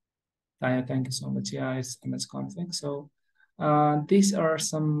 Thank you so much. Yeah, it's MS config. So these are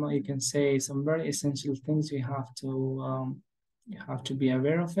some, you can say, some very essential things we have to You have to be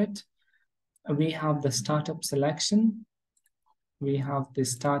aware of it. We have the startup selection. We have the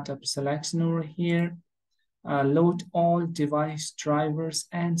startup selection over here. Load all device drivers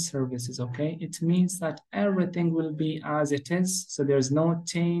and services, okay? It means that everything will be as it is. So there's no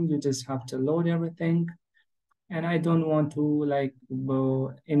change. You just have to load everything. And I don't want to like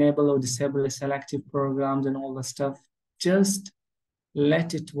enable or disable selective programs and all the stuff. Just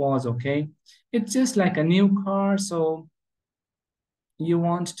let it was, okay? It's just like a new car. So you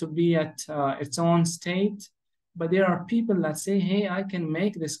want to be at its own state, but there are people that say, hey, I can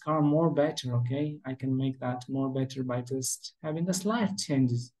make this car more better, okay? I can make that more better by just having a slight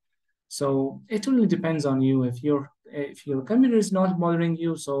changes. So it really depends on you. If your computer is not bothering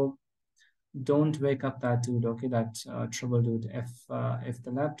you, so don't wake up that dude, okay? That trouble dude. If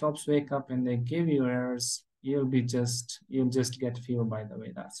the laptops wake up and they give you errors, you'll just get fear, by the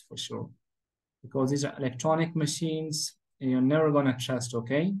way, that's for sure, because these are electronic machines you're never going to trust,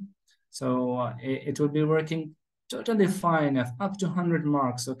 okay? So it will be working totally fine if up to 100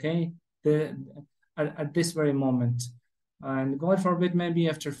 marks, okay? At this very moment. And God forbid, maybe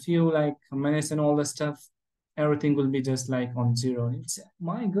after a few like minutes and all the stuff, everything will be just like on zero. It's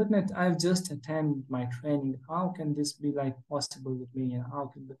my goodness, I've just attended my training. How can this be like possible with me? And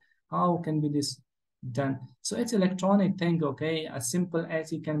how can be this done? So it's electronic thing, okay? As simple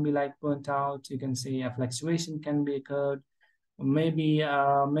as it can be like burnt out. You can say a fluctuation can be occurred. Maybe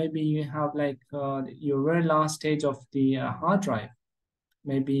you have like your very last stage of the hard drive.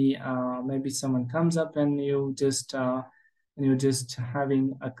 Maybe someone comes up and you're just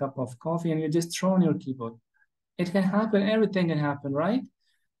having a cup of coffee and you just throw on your keyboard. It can happen. Everything can happen, right?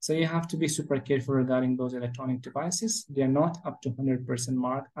 So you have to be super careful regarding those electronic devices. They are not up to 100%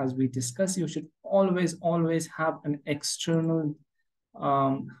 mark. As we discussed, you should always have an external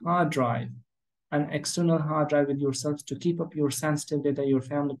hard drive with yourself to keep up your sensitive data, your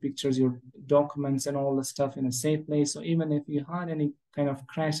family pictures, your documents, and all the stuff in a safe place. So even if you had any kind of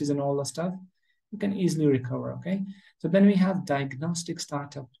crashes and all the stuff, you can easily recover, okay? So then we have diagnostic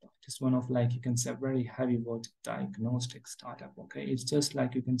startup. It's one of like, you can say very heavy word, diagnostic startup, okay? It's just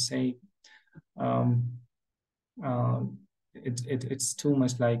like you can say, um, uh, it's too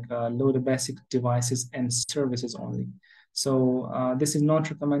much like load of basic devices and services only. So this is not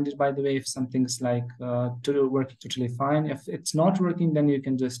recommended, by the way, if something's like to working totally fine. If it's not working, then you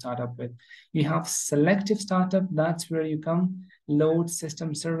can just start up with. You have selective startup. That's where you come. Load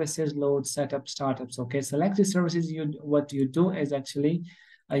system services, load setup startups. Okay, selective services. What you do is actually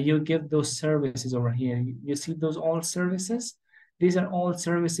you give those services over here. You see those all services. These are all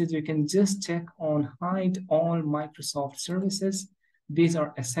services. You can just check on hide all Microsoft services. These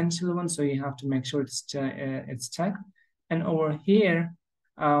are essential ones, so you have to make sure it's checked. And over here,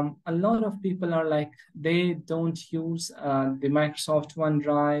 a lot of people are like, they don't use the Microsoft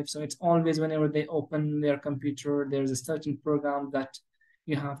OneDrive. So it's always whenever they open their computer, there's a certain program that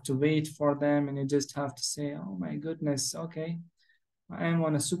you have to wait for them, and you just have to say, oh my goodness, okay, I am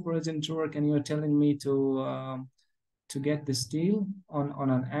on a super urgent work, and you're telling me to get this deal on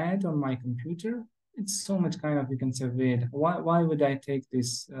an ad on my computer. It's so much kind of, you can say, weird. Why would I take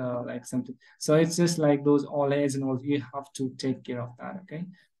this like something? So it's just like those all ads and all, you have to take care of that, okay?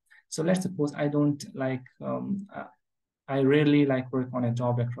 So let's suppose I don't like I rarely like work on a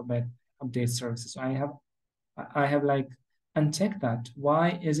job acrobat update services. So I have like uncheck that.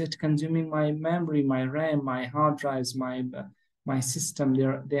 Why is it consuming my memory, my RAM, my hard drives, my system?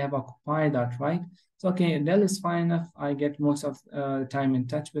 They have occupied that, right? So okay, Dell is fine enough. I get most of the time in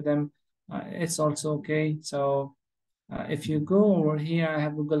touch with them. It's also okay. So if you go over here, I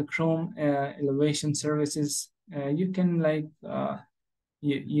have Google Chrome elevation services. You can like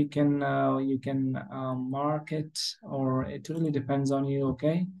you can mark it, or it really depends on you,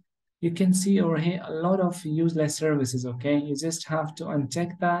 okay? You can see over here a lot of useless services, okay? You just have to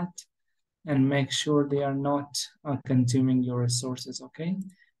uncheck that and make sure they are not consuming your resources, okay?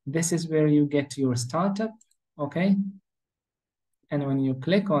 This is where you get your startup, okay? And when you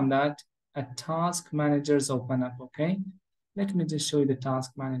click on that, a task managers open up, okay? Let me just show you the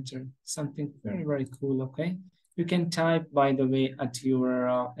task manager, something very cool, okay? You can type, by the way, at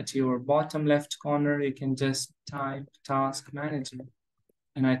your bottom left corner, you can just type task manager.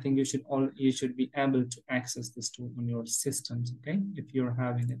 And I think you should be able to access this tool on your systems, okay? If you're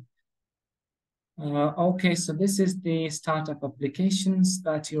having it. Okay, so this is the startup applications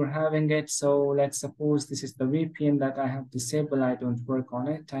that you're having it. So let's suppose this is the VPN that I have disabled. I don't work on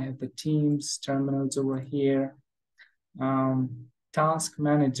it. I have the Teams terminals over here. Task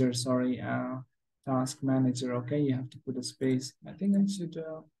manager, sorry, task manager. Okay, you have to put a space. I think I should,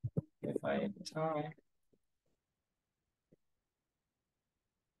 if I type,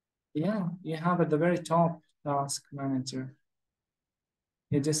 Yeah, you have at the very top task manager.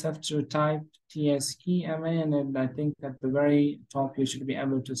 You just have to type TSKMA, and then I think at the very top you should be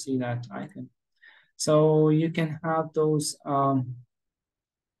able to see that icon. So you can have those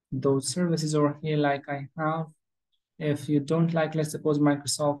services over here like I have. If you don't like, let's suppose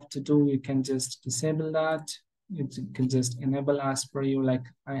Microsoft to do, you can just disable that. You can just enable as per you. Like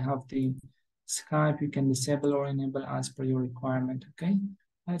I have the Skype, you can disable or enable as per your requirement. Okay,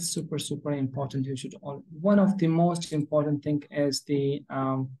 that's super super important. You should all. One of the most important thing is the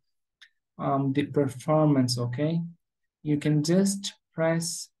performance. Okay, you can just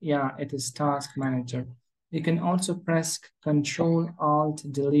press, yeah, it is Task Manager. You can also press Control Alt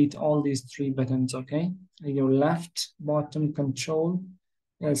Delete all these three buttons, okay? Your left bottom Control,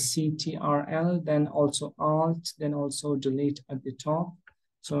 CTRL, then also Alt, then also Delete at the top.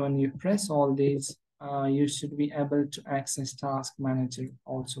 So when you press all these, you should be able to access Task Manager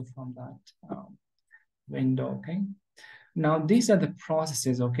also from that window, okay? Now, these are the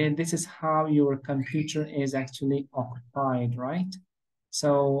processes, okay? This is how your computer is actually occupied, right?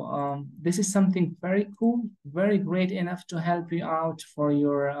 So this is something very cool, very great enough to help you out for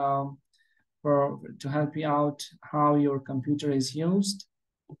your to help you out how your computer is used.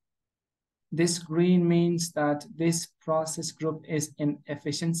 This green means that this process group is in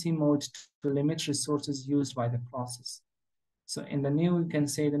efficiency mode to limit resources used by the process. So in the new, you can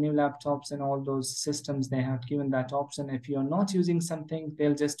say the new laptops and all those systems, they have given that option. If you're not using something,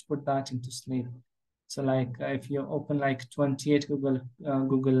 they'll just put that into sleep. So like if you open like 28 Google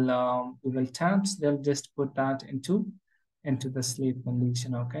tabs, they'll just put that into the sleep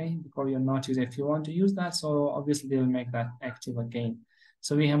condition, okay? Because you're not using, if you want to use that, so obviously they'll make that active again.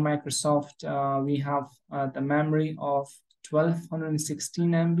 So we have Microsoft, we have the memory of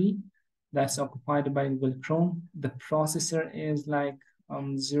 1216 MB that's occupied by Google Chrome. The processor is like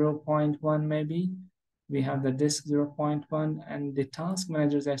 0 0.1 maybe. We have the disk 0 0.1 and the task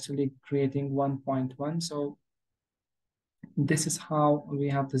manager is actually creating 1.1. So this is how we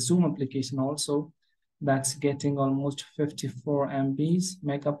have the Zoom application also that's getting almost 54 MBs,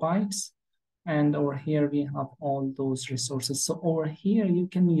 megabytes. And over here we have all those resources. So over here you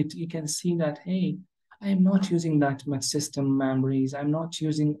can see that, hey, I'm not using that much system memories. I'm not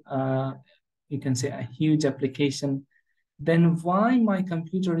using you can say a huge application. Then why my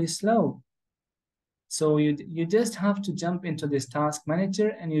computer is slow? So you just have to jump into this task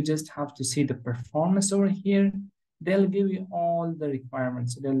manager and you just have to see the performance over here. They'll give you all the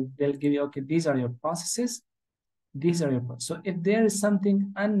requirements. So they'll give you, okay, these are your processes. These are your processes. So if there is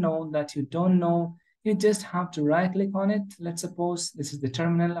something unknown that you don't know, you just have to right click on it. Let's suppose this is the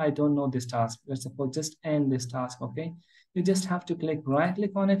terminal. I don't know this task. Let's suppose just end this task, okay? You just have to right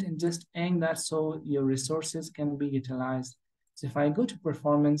click on it and just end that so your resources can be utilized. So if I go to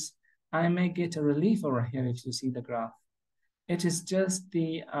performance, I may get a relief over here if you see the graph. It is just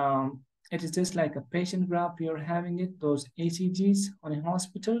it is just like a patient graph you're having it, those ECGs on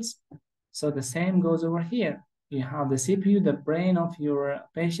hospitals. So the same goes over here. You have the CPU, the brain of your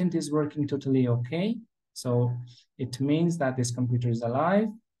patient is working totally okay. So it means that this computer is alive.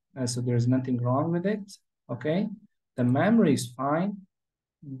 So there's nothing wrong with it. Okay. The memory is fine.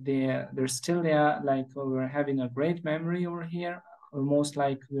 They're still there, like we're having a great memory over here, almost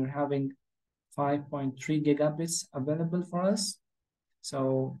like we're having 5.3 gigabits available for us.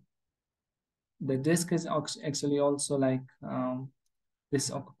 So the disk is actually also like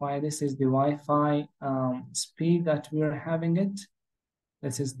this occupied. This is the Wi-Fi speed that we're having it.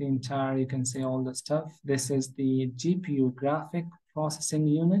 This is the entire, you can say all the stuff. This is the GPU graphic processing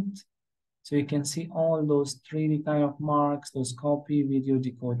unit. So you can see all those 3D kind of marks, those copy, video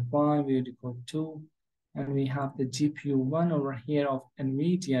decode 1, video decode 2. And we have the GPU 1 over here of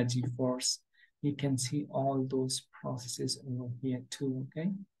NVIDIA GeForce. You can see all those processes over here too,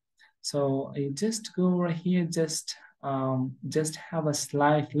 okay? So you just go over here, just have a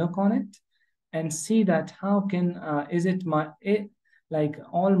slight look on it and see that how can, is it like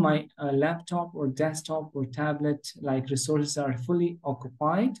all my laptop or desktop or tablet like resources are fully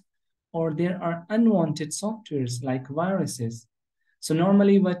occupied, or there are unwanted softwares like viruses. So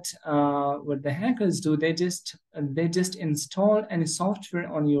normally what the hackers do, they just install any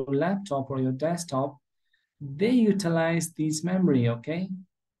software on your laptop or your desktop. They utilize these memory, okay?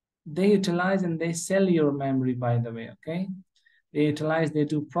 They utilize and they sell your memory, by the way, okay? They utilize, they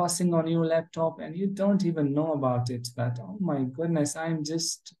do processing on your laptop and you don't even know about it. That, oh my goodness,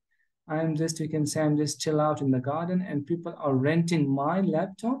 you can say I'm just chill out in the garden and people are renting my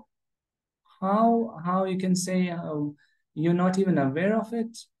laptop. How you can say you're not even aware of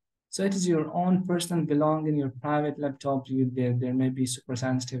it? So it is your own personal belonging, your private laptop. There may be super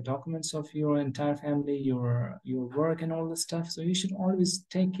sensitive documents of your entire family, your work and all the stuff. So you should always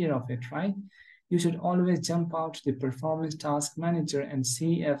take care of it, right? You should always jump out to the performance task manager and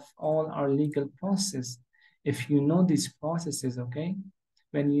see if all are legal process. If you know these processes, okay?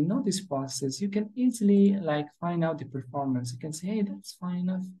 When you know this process, you can easily like find out the performance. You can say, hey, that's fine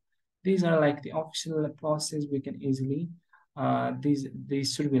enough. These are like the official process. We can easily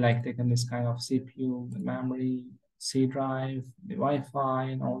these should be like taken this kind of CPU, memory, C drive, the Wi-Fi,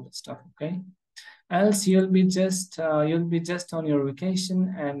 and all that stuff. Okay. Else you'll be just on your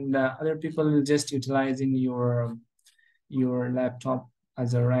vacation, and other people will just utilizing your laptop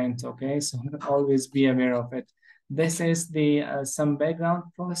as a rent. Okay, so always be aware of it. This is the some background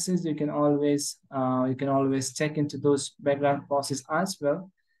process. You can always check into those background process as well,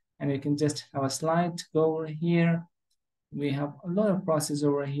 and you can just have a slide go over here. We have a lot of process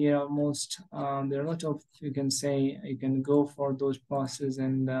over here. Almost there are a lot of, you can say, you can go for those processes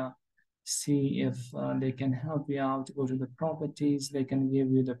and see if they can help you out. Go to the properties, they can give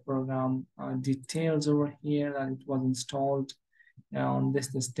you the program details over here that it was installed on this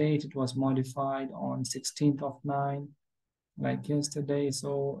date. It was modified on 16th of 9 like yesterday.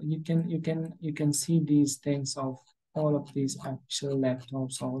 So you can see these things of all of these actual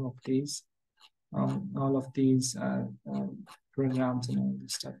laptops, all of these programs and all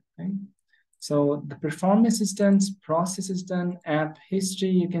this stuff. Okay? So the performance is done, process is done, app history,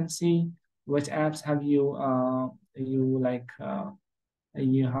 you can see which apps have you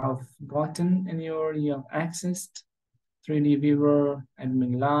have gotten in you have accessed. 3D viewer,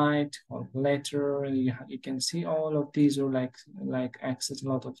 admin light, calculator, you can see all of these are like access a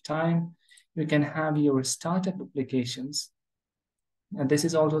lot of time. You can have your startup applications, and this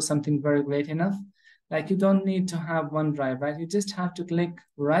is also something very great enough. Like you don't need to have OneDrive, right? You just have to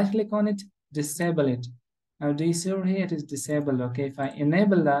right click on it, disable it. Now do you see over here it is disabled, okay? If I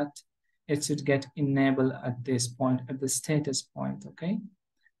enable that, it should get enabled at this point, at the status point, okay?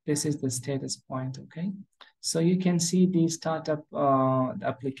 This is the status point, okay? So you can see these startup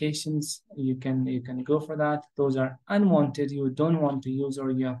applications. You can go for that. Those are unwanted. You don't want to use,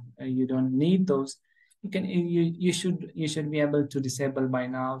 or you don't need those. You should be able to disable by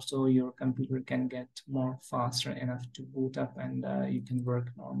now, so your computer can get more faster enough to boot up, and you can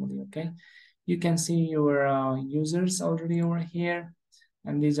work normally. Okay, you can see your users already over here,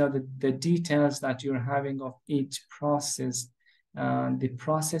 and these are the details that you're having of each process. The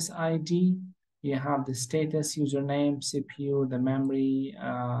process ID, you have the status, username, CPU, the memory,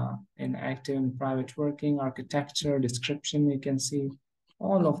 in active and private working, architecture, description. You can see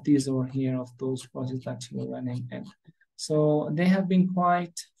all of these over here of those processes that you're running in. So they have been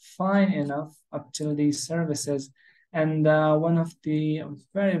quite fine enough up till these services. And one of the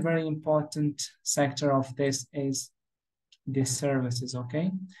very, very important sector of this is the services,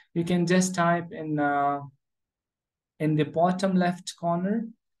 okay? You can just type in the bottom left corner,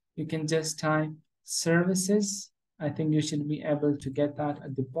 you can just type services. I think you should be able to get that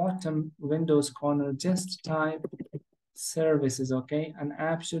at the bottom Windows corner. Just type services, okay? An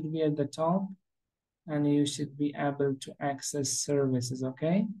app should be at the top, and you should be able to access services,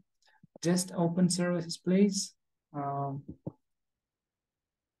 okay? Just open services, please.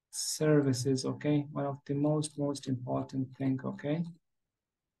 Services, okay? One of the most important thing, okay?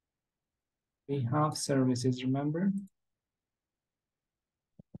 We have services, remember?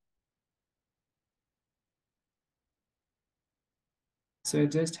 So you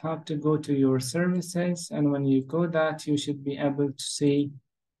just have to go to your services, and when you go that, you should be able to see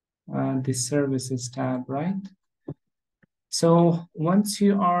the services tab, right? So once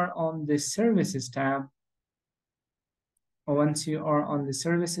you are on the services tab,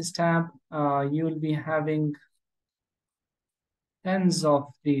 you will be having tons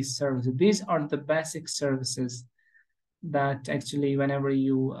of these services. These are the basic services that actually whenever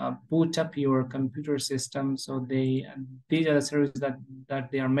you boot up your computer system, so these are the services that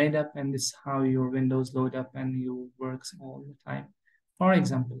they are made up, and this is how your Windows load up and you works all the time. For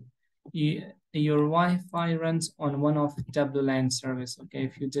example, your Wi-Fi runs on one of WLAN service. Okay,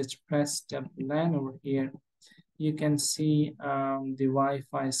 if you just press WLAN over here, you can see the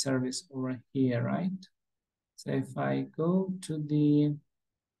Wi-Fi service over here, right? So if I go to the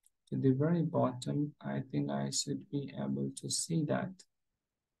very bottom, I think I should be able to see that.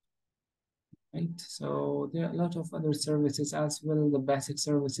 Right, so there are a lot of other services as well. The basic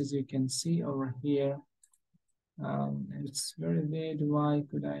services you can see over here. It's very weird. Why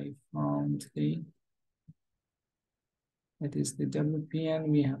could I found that is the WPN.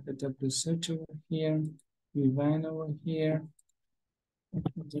 We have the W search over here, VPN over here. Let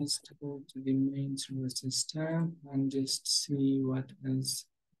me just go to the main services tab and just see what is.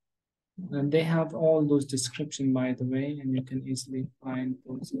 And they have all those description, by the way, and you can easily find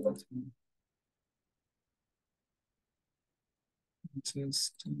those.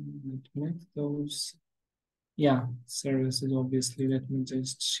 Just let me those. Yeah, services, obviously. Let me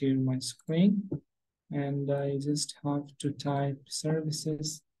just share my screen. And I just have to type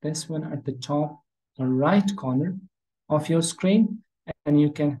services, this one at the top right corner of your screen, and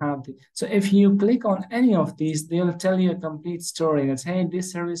you can have the, so if you click on any of these, they'll tell you a complete story. That's, hey,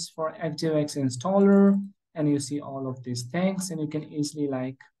 this service for ActiveX installer, and you see all of these things, and you can easily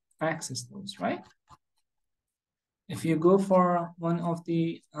like access those, right? If you go for one of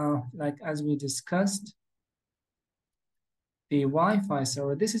the, like as we discussed, the Wi-Fi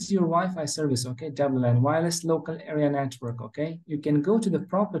server, this is your Wi-Fi service, okay? WLAN, wireless local area network, okay? You can go to the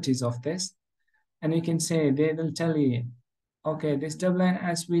properties of this and you can say, they will tell you, okay, this WLAN,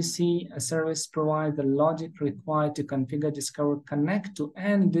 as we see, a service provides the logic required to configure, discover, connect to,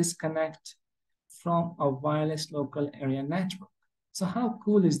 and disconnect from a wireless local area network. So how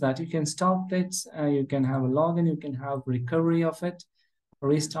cool is that? You can stop it, you can have a login, you can have recovery of it,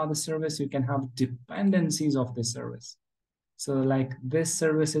 restart the service, you can have dependencies of the service. So like this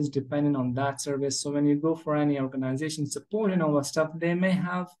service is dependent on that service. So when you go for any organization support and all that stuff, they may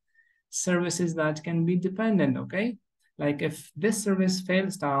have services that can be dependent, okay? Like if this service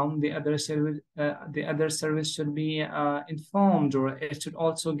fails down, the other service should be informed, or it should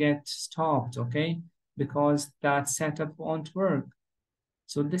also get stopped, okay? Because that setup won't work.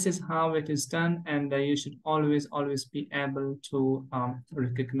 So this is how it is done, and you should always be able to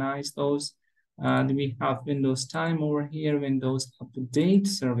recognize those. We have Windows Time over here, Windows Update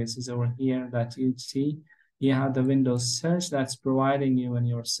services over here that you see. You have the Windows Search that's providing you when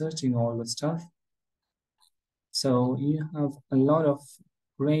you're searching all the stuff. So you have a lot of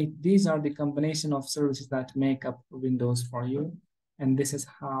great, these are the combination of services that make up Windows for you. And this is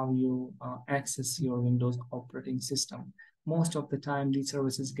how you access your Windows operating system. Most of the time, these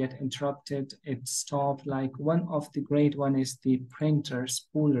services get interrupted. It stopped. Like one of the great one is the printer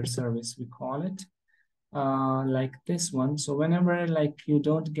spooler service, we call it. Like this one. So whenever like you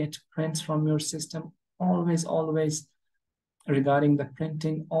don't get prints from your system, always regarding the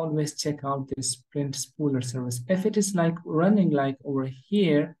printing, always check out this print spooler service. If it is like running like over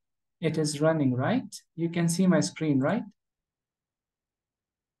here, it is running, right? You can see my screen, right?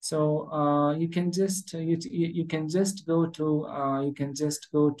 So you can just you can just go to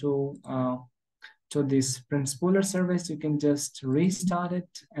to this print spooler service. You can just restart it,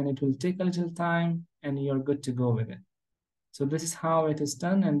 and it will take a little time, and you're good to go with it. So this is how it is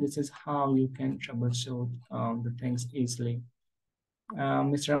done, and this is how you can troubleshoot the things easily.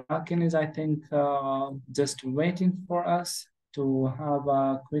 Mr. Akin is, I think, just waiting for us to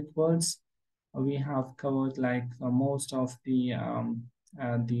have quick words. We have covered like most of the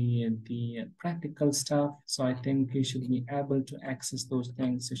practical stuff. So I think you should be able to access those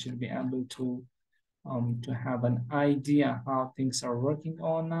things. You should be able to have an idea how things are working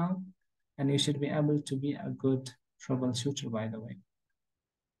on now, and you should be able to be a good troubleshooter, by the way.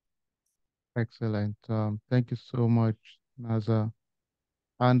 Excellent. Thank you so much, Naza.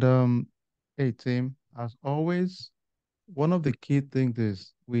 And hey, team, as always, one of the key things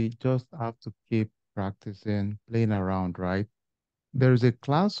is we just have to keep practicing, playing around, right? There is a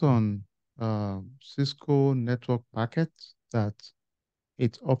class on Cisco network packets that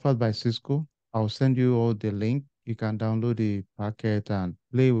it's offered by Cisco. I'll send you all the link. You can download the packet and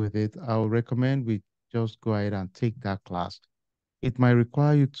play with it. I'll recommend we just go ahead and take that class. It might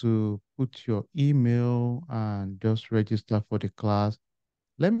require you to put your email and just register for the class.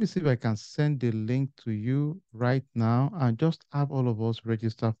 Let me see if I can send the link to you right now and just have all of us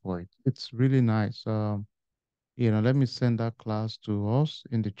register for it. It's really nice. Let me send that class to us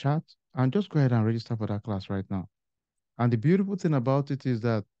in the chat and just go ahead and register for that class right now. And the beautiful thing about it is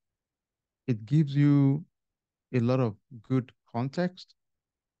that it gives you a lot of good context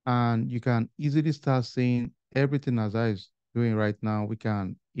and you can easily start seeing everything as I is doing right now. We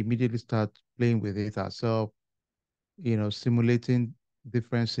can immediately start playing with it ourselves, simulating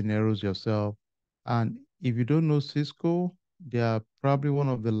different scenarios yourself. And if you don't know Cisco, they are probably one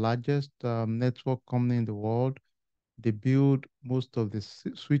of the largest network company in the world. They build most of the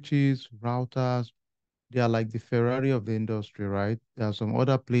switches, routers. They are like the Ferrari of the industry, right? There are some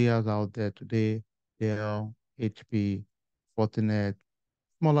other players out there today, Dell, HP, Fortinet,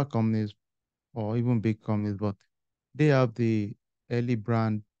 smaller companies, or even big companies, but they have the early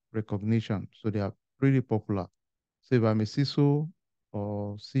brand recognition. So they are pretty popular. So if I'm a CISO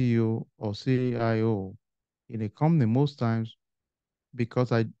or CEO or CIO in a company, most times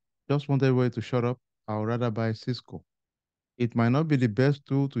because I just want everybody to shut up, I would rather buy Cisco. It might not be the best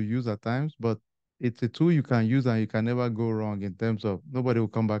tool to use at times, but it's a tool you can use and you can never go wrong in terms of nobody will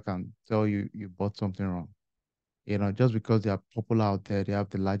come back and tell you you bought something wrong. Just because they are popular out there, they have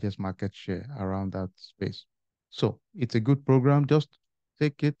the largest market share around that space. So it's a good program. Just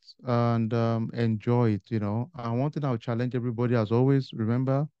take it and enjoy it. And one thing I'll challenge everybody, as always,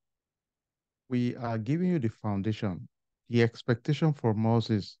 remember, we are giving you the foundation. The expectation from us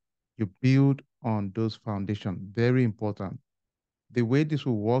is you build on those foundations. Very important. The way this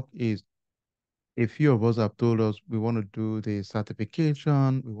will work is a few of us have told us we want to do the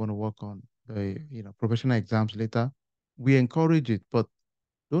certification, we want to work on the professional exams later. We encourage it, but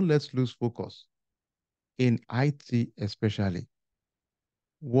don't let's lose focus. In IT especially,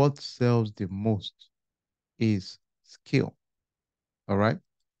 what sells the most is skill. All right.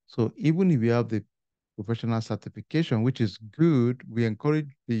 So even if you have the professional certification, which is good, we encourage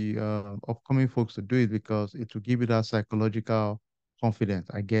the upcoming folks to do it because it will give you that psychological confidence.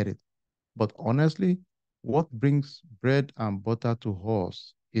 I get it. But honestly, what brings bread and butter to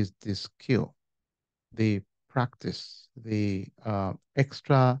us is the skill, the practice, the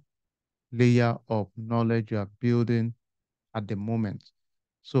extra layer of knowledge you are building at the moment.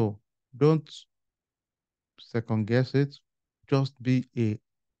 So don't second guess it. Just be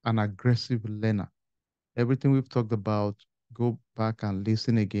an aggressive learner. Everything we've talked about, go back and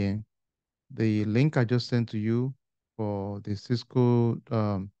listen again. The link I just sent to you for the Cisco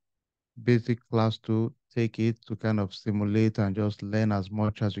basic class to take it to kind of simulate and just learn as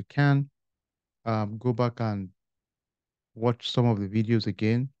much as you can. Go back and watch some of the videos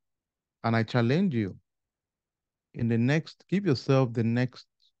again. And I challenge you give yourself the next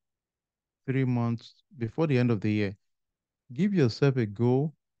 3 months before the end of the year, give yourself a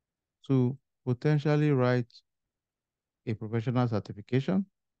goal to potentially write a professional certification,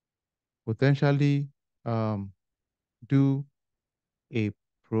 potentially um, do a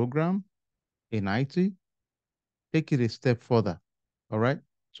program in IT, take it a step further. All right.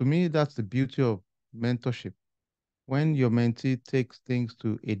 To me, that's the beauty of mentorship. When your mentee takes things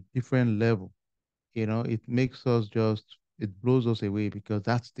to a different level, it makes us it blows us away because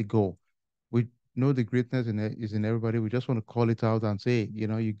that's the goal. We know the greatness is in everybody. We just want to call it out and say,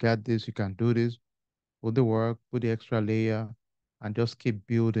 you got this, you can do this, put the work, put the extra layer, and just keep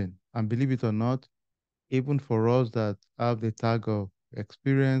building. And believe it or not, even for us that have the tag of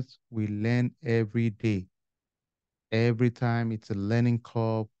experience, we learn every day. Every time it's a learning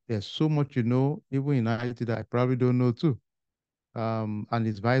curve. There's so much even in IT that I probably don't know too. And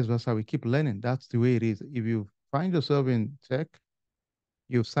it's vice versa. We keep learning. That's the way it is. If you find yourself in tech,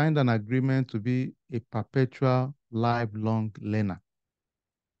 you've signed an agreement to be a perpetual, lifelong learner.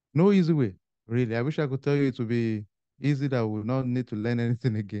 No easy way, really. I wish I could tell you it would be easy that we would not need to learn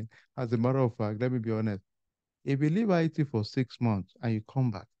anything again. As a matter of fact, let me be honest. If you leave IT for 6 months and you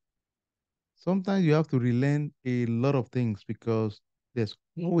come back, sometimes you have to relearn a lot of things because there's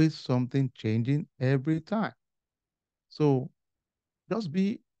always something changing every time. So just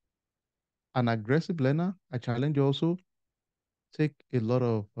be an aggressive learner. I challenge you also take a lot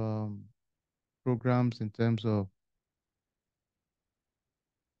of programs in terms of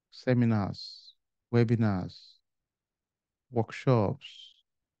seminars, webinars, workshops,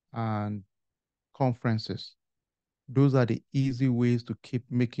 and conferences. Those are the easy ways to keep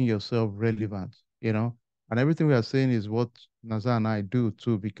making yourself relevant. And everything we are saying is what Naza and I do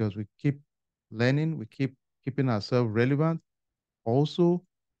too, because we keep learning, we keep keeping ourselves relevant. Also,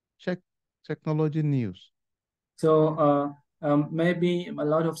 check technology news. So maybe a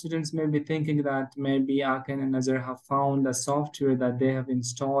lot of students may be thinking that maybe Akin and Nazar have found a software that they have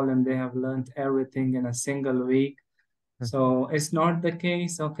installed and they have learned everything in a single week. So it's not the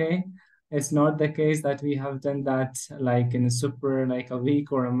case, okay? It's not the case that we have done that like in a super like a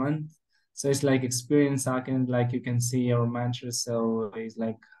week or a month. So it's like experience, Akin, like you can see our mentor. So it's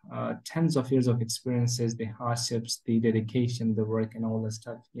like tens of years of experiences, the hardships, the dedication, the work, and all the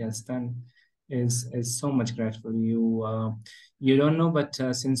stuff he has done is so much grateful. You don't know, but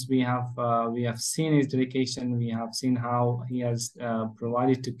since we have seen his dedication, we have seen how he has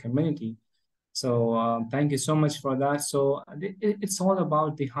provided to community. So thank you so much for that. So it's all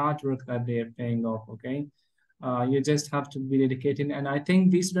about the hard work that they are paying off. Okay, you just have to be dedicated, and I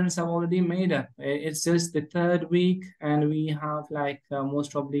think these students have already made up. It's just the third week, and we have like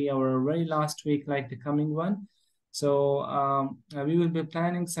most probably our very last week, like the coming one. So we will be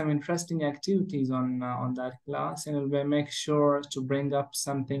planning some interesting activities on that class, and we'll make sure to bring up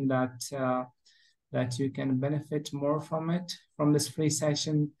something that you can benefit more from it from this free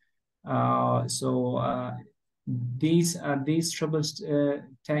session. So These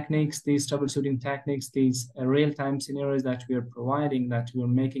techniques, these troubleshooting techniques, these real-time scenarios that we are providing, that we are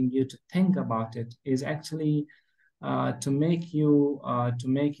making you to think about it, is actually to make you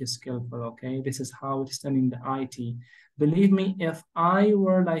skillful. Okay, this is how it's done in the IT. Believe me, if I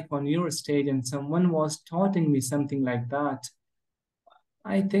were like on your stage and someone was taughting me something like that,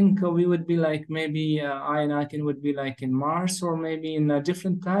 I think we would be like maybe I and Akin would be like in Mars or maybe in a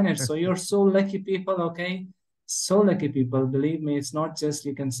different planet. So you're so lucky people, okay? So lucky people. Believe me, it's not just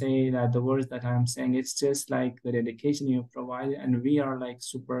you can say that the words that I'm saying. It's just like the dedication you provide, and we are like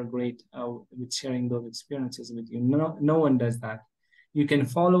super great with sharing those experiences with you. No one does that. You can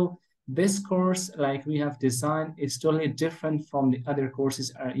follow this course like we have designed. It's totally different from the other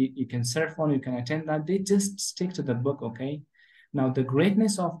courses you can surf on. You can attend that. They just stick to the book, okay? Now, the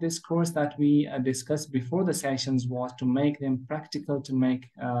greatness of this course that we discussed before the sessions was to make them practical,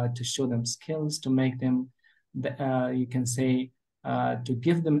 to show them skills, to make them, you can say, to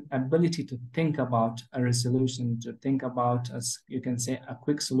give them ability to think about a resolution, to think about, you can say, a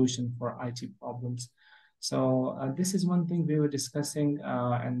quick solution for IT problems. So this is one thing we were discussing,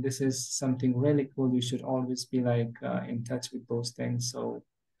 and this is something really cool. You should always be like in touch with those things. So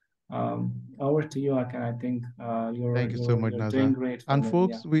over to you, Akan. I think Thank you so much, you're doing Naza. great for And me. Yeah.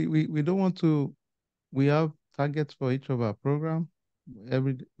 folks, we don't want to, we have targets for each of our program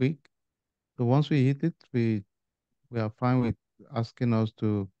every week. So once we hit it, we are fine with asking us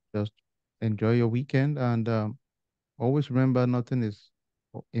to just enjoy your weekend and always remember nothing is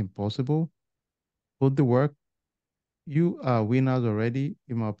impossible. Put the work. You are winners already,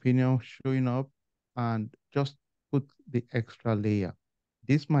 in my opinion, showing up and just put the extra layer.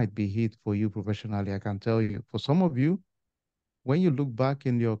 This might be it for you professionally, I can tell you. For some of you, when you look back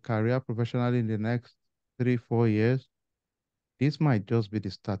in your career professionally in the next 3, 4 years, this might just be the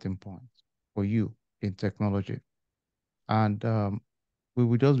starting point for you in technology. And we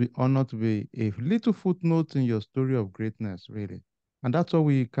will just be honored to be a little footnote in your story of greatness, really. And that's all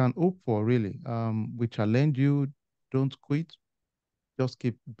we can hope for, really. We challenge you, don't quit, just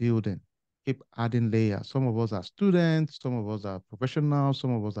keep building, keep adding layers. Some of us are students, some of us are professionals,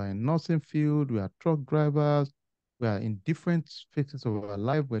 some of us are in nursing field, we are truck drivers, we are in different phases of our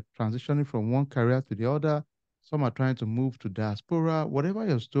life. We're transitioning from one career to the other. Some are trying to move to diaspora. Whatever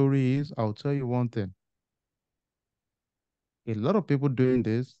your story is, I'll tell you one thing. A lot of people doing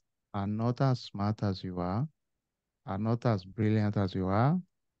this are not as smart as you are not as brilliant as you are.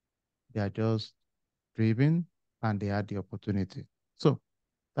 They are just driven and they had the opportunity. So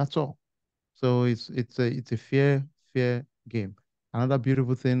that's all. So it's a fair game. Another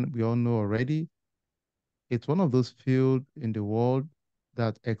beautiful thing we all know already, it's one of those fields in the world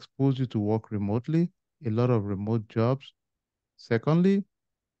that expose you to work remotely, a lot of remote jobs. Secondly,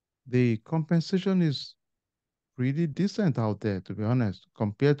 the compensation is pretty decent out there, to be honest,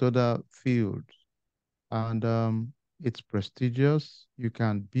 compared to other fields. And it's prestigious. You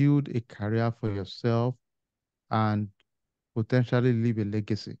can build a career for yourself and potentially leave a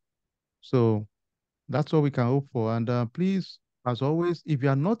legacy. So that's what we can hope for. And please, as always, if you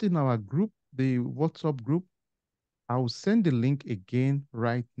are not in our group, the WhatsApp group, I will send the link again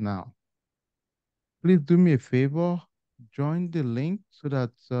right now. Please do me a favor, join the link so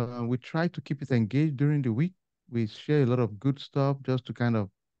that we try to keep it engaged during the week. We share a lot of good stuff just to kind of,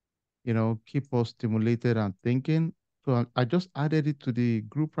 keep us stimulated and thinking. So I just added it to the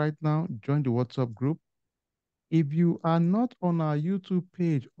group right now. Join the WhatsApp group. If you are not on our YouTube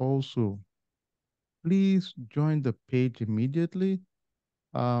page also, please join the page immediately.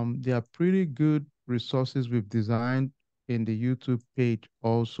 There are pretty good resources we've designed in the YouTube page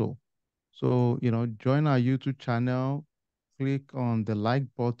also. So, join our YouTube channel, click on the like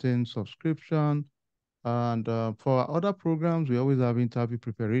button, subscription. And for our other programs, we always have interview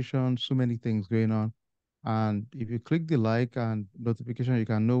preparation, so many things going on. And if you click the like and notification, you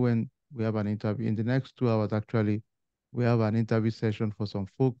can know when we have an interview. In the next 2 hours, actually, we have an interview session for some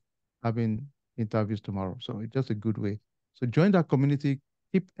folk having interviews tomorrow. So it's just a good way. So join that community,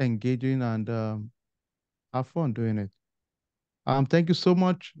 keep engaging, and have fun doing it. Thank you so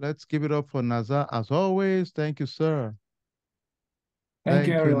much. Let's give it up for Nazar as always. Thank you, sir. Thank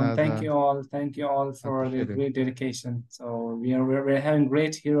you, Thank you, everyone. Thank Nazar. you all. Thank you all I for the appreciate it. great dedication. So we're having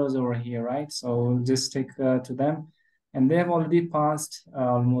great heroes over here, right? So we'll just stick to them, and they have already passed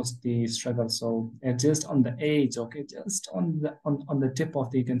almost the struggle. So it's just on the edge, okay, just on the tip of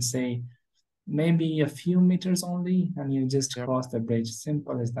the, you can say maybe a few meters only, and you just Yep. cross the bridge.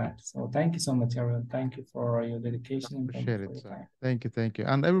 Simple as that. So thank you so much, everyone. Thank you for your dedication and thank you Appreciate for it, your sir. time. Thank you. Thank you.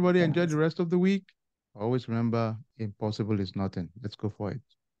 And everybody Thank enjoy you. the rest of the week. Always remember, impossible is nothing. Let's go for it.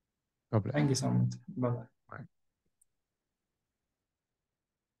 God bless. Thank you so much. Bye bye. Bye.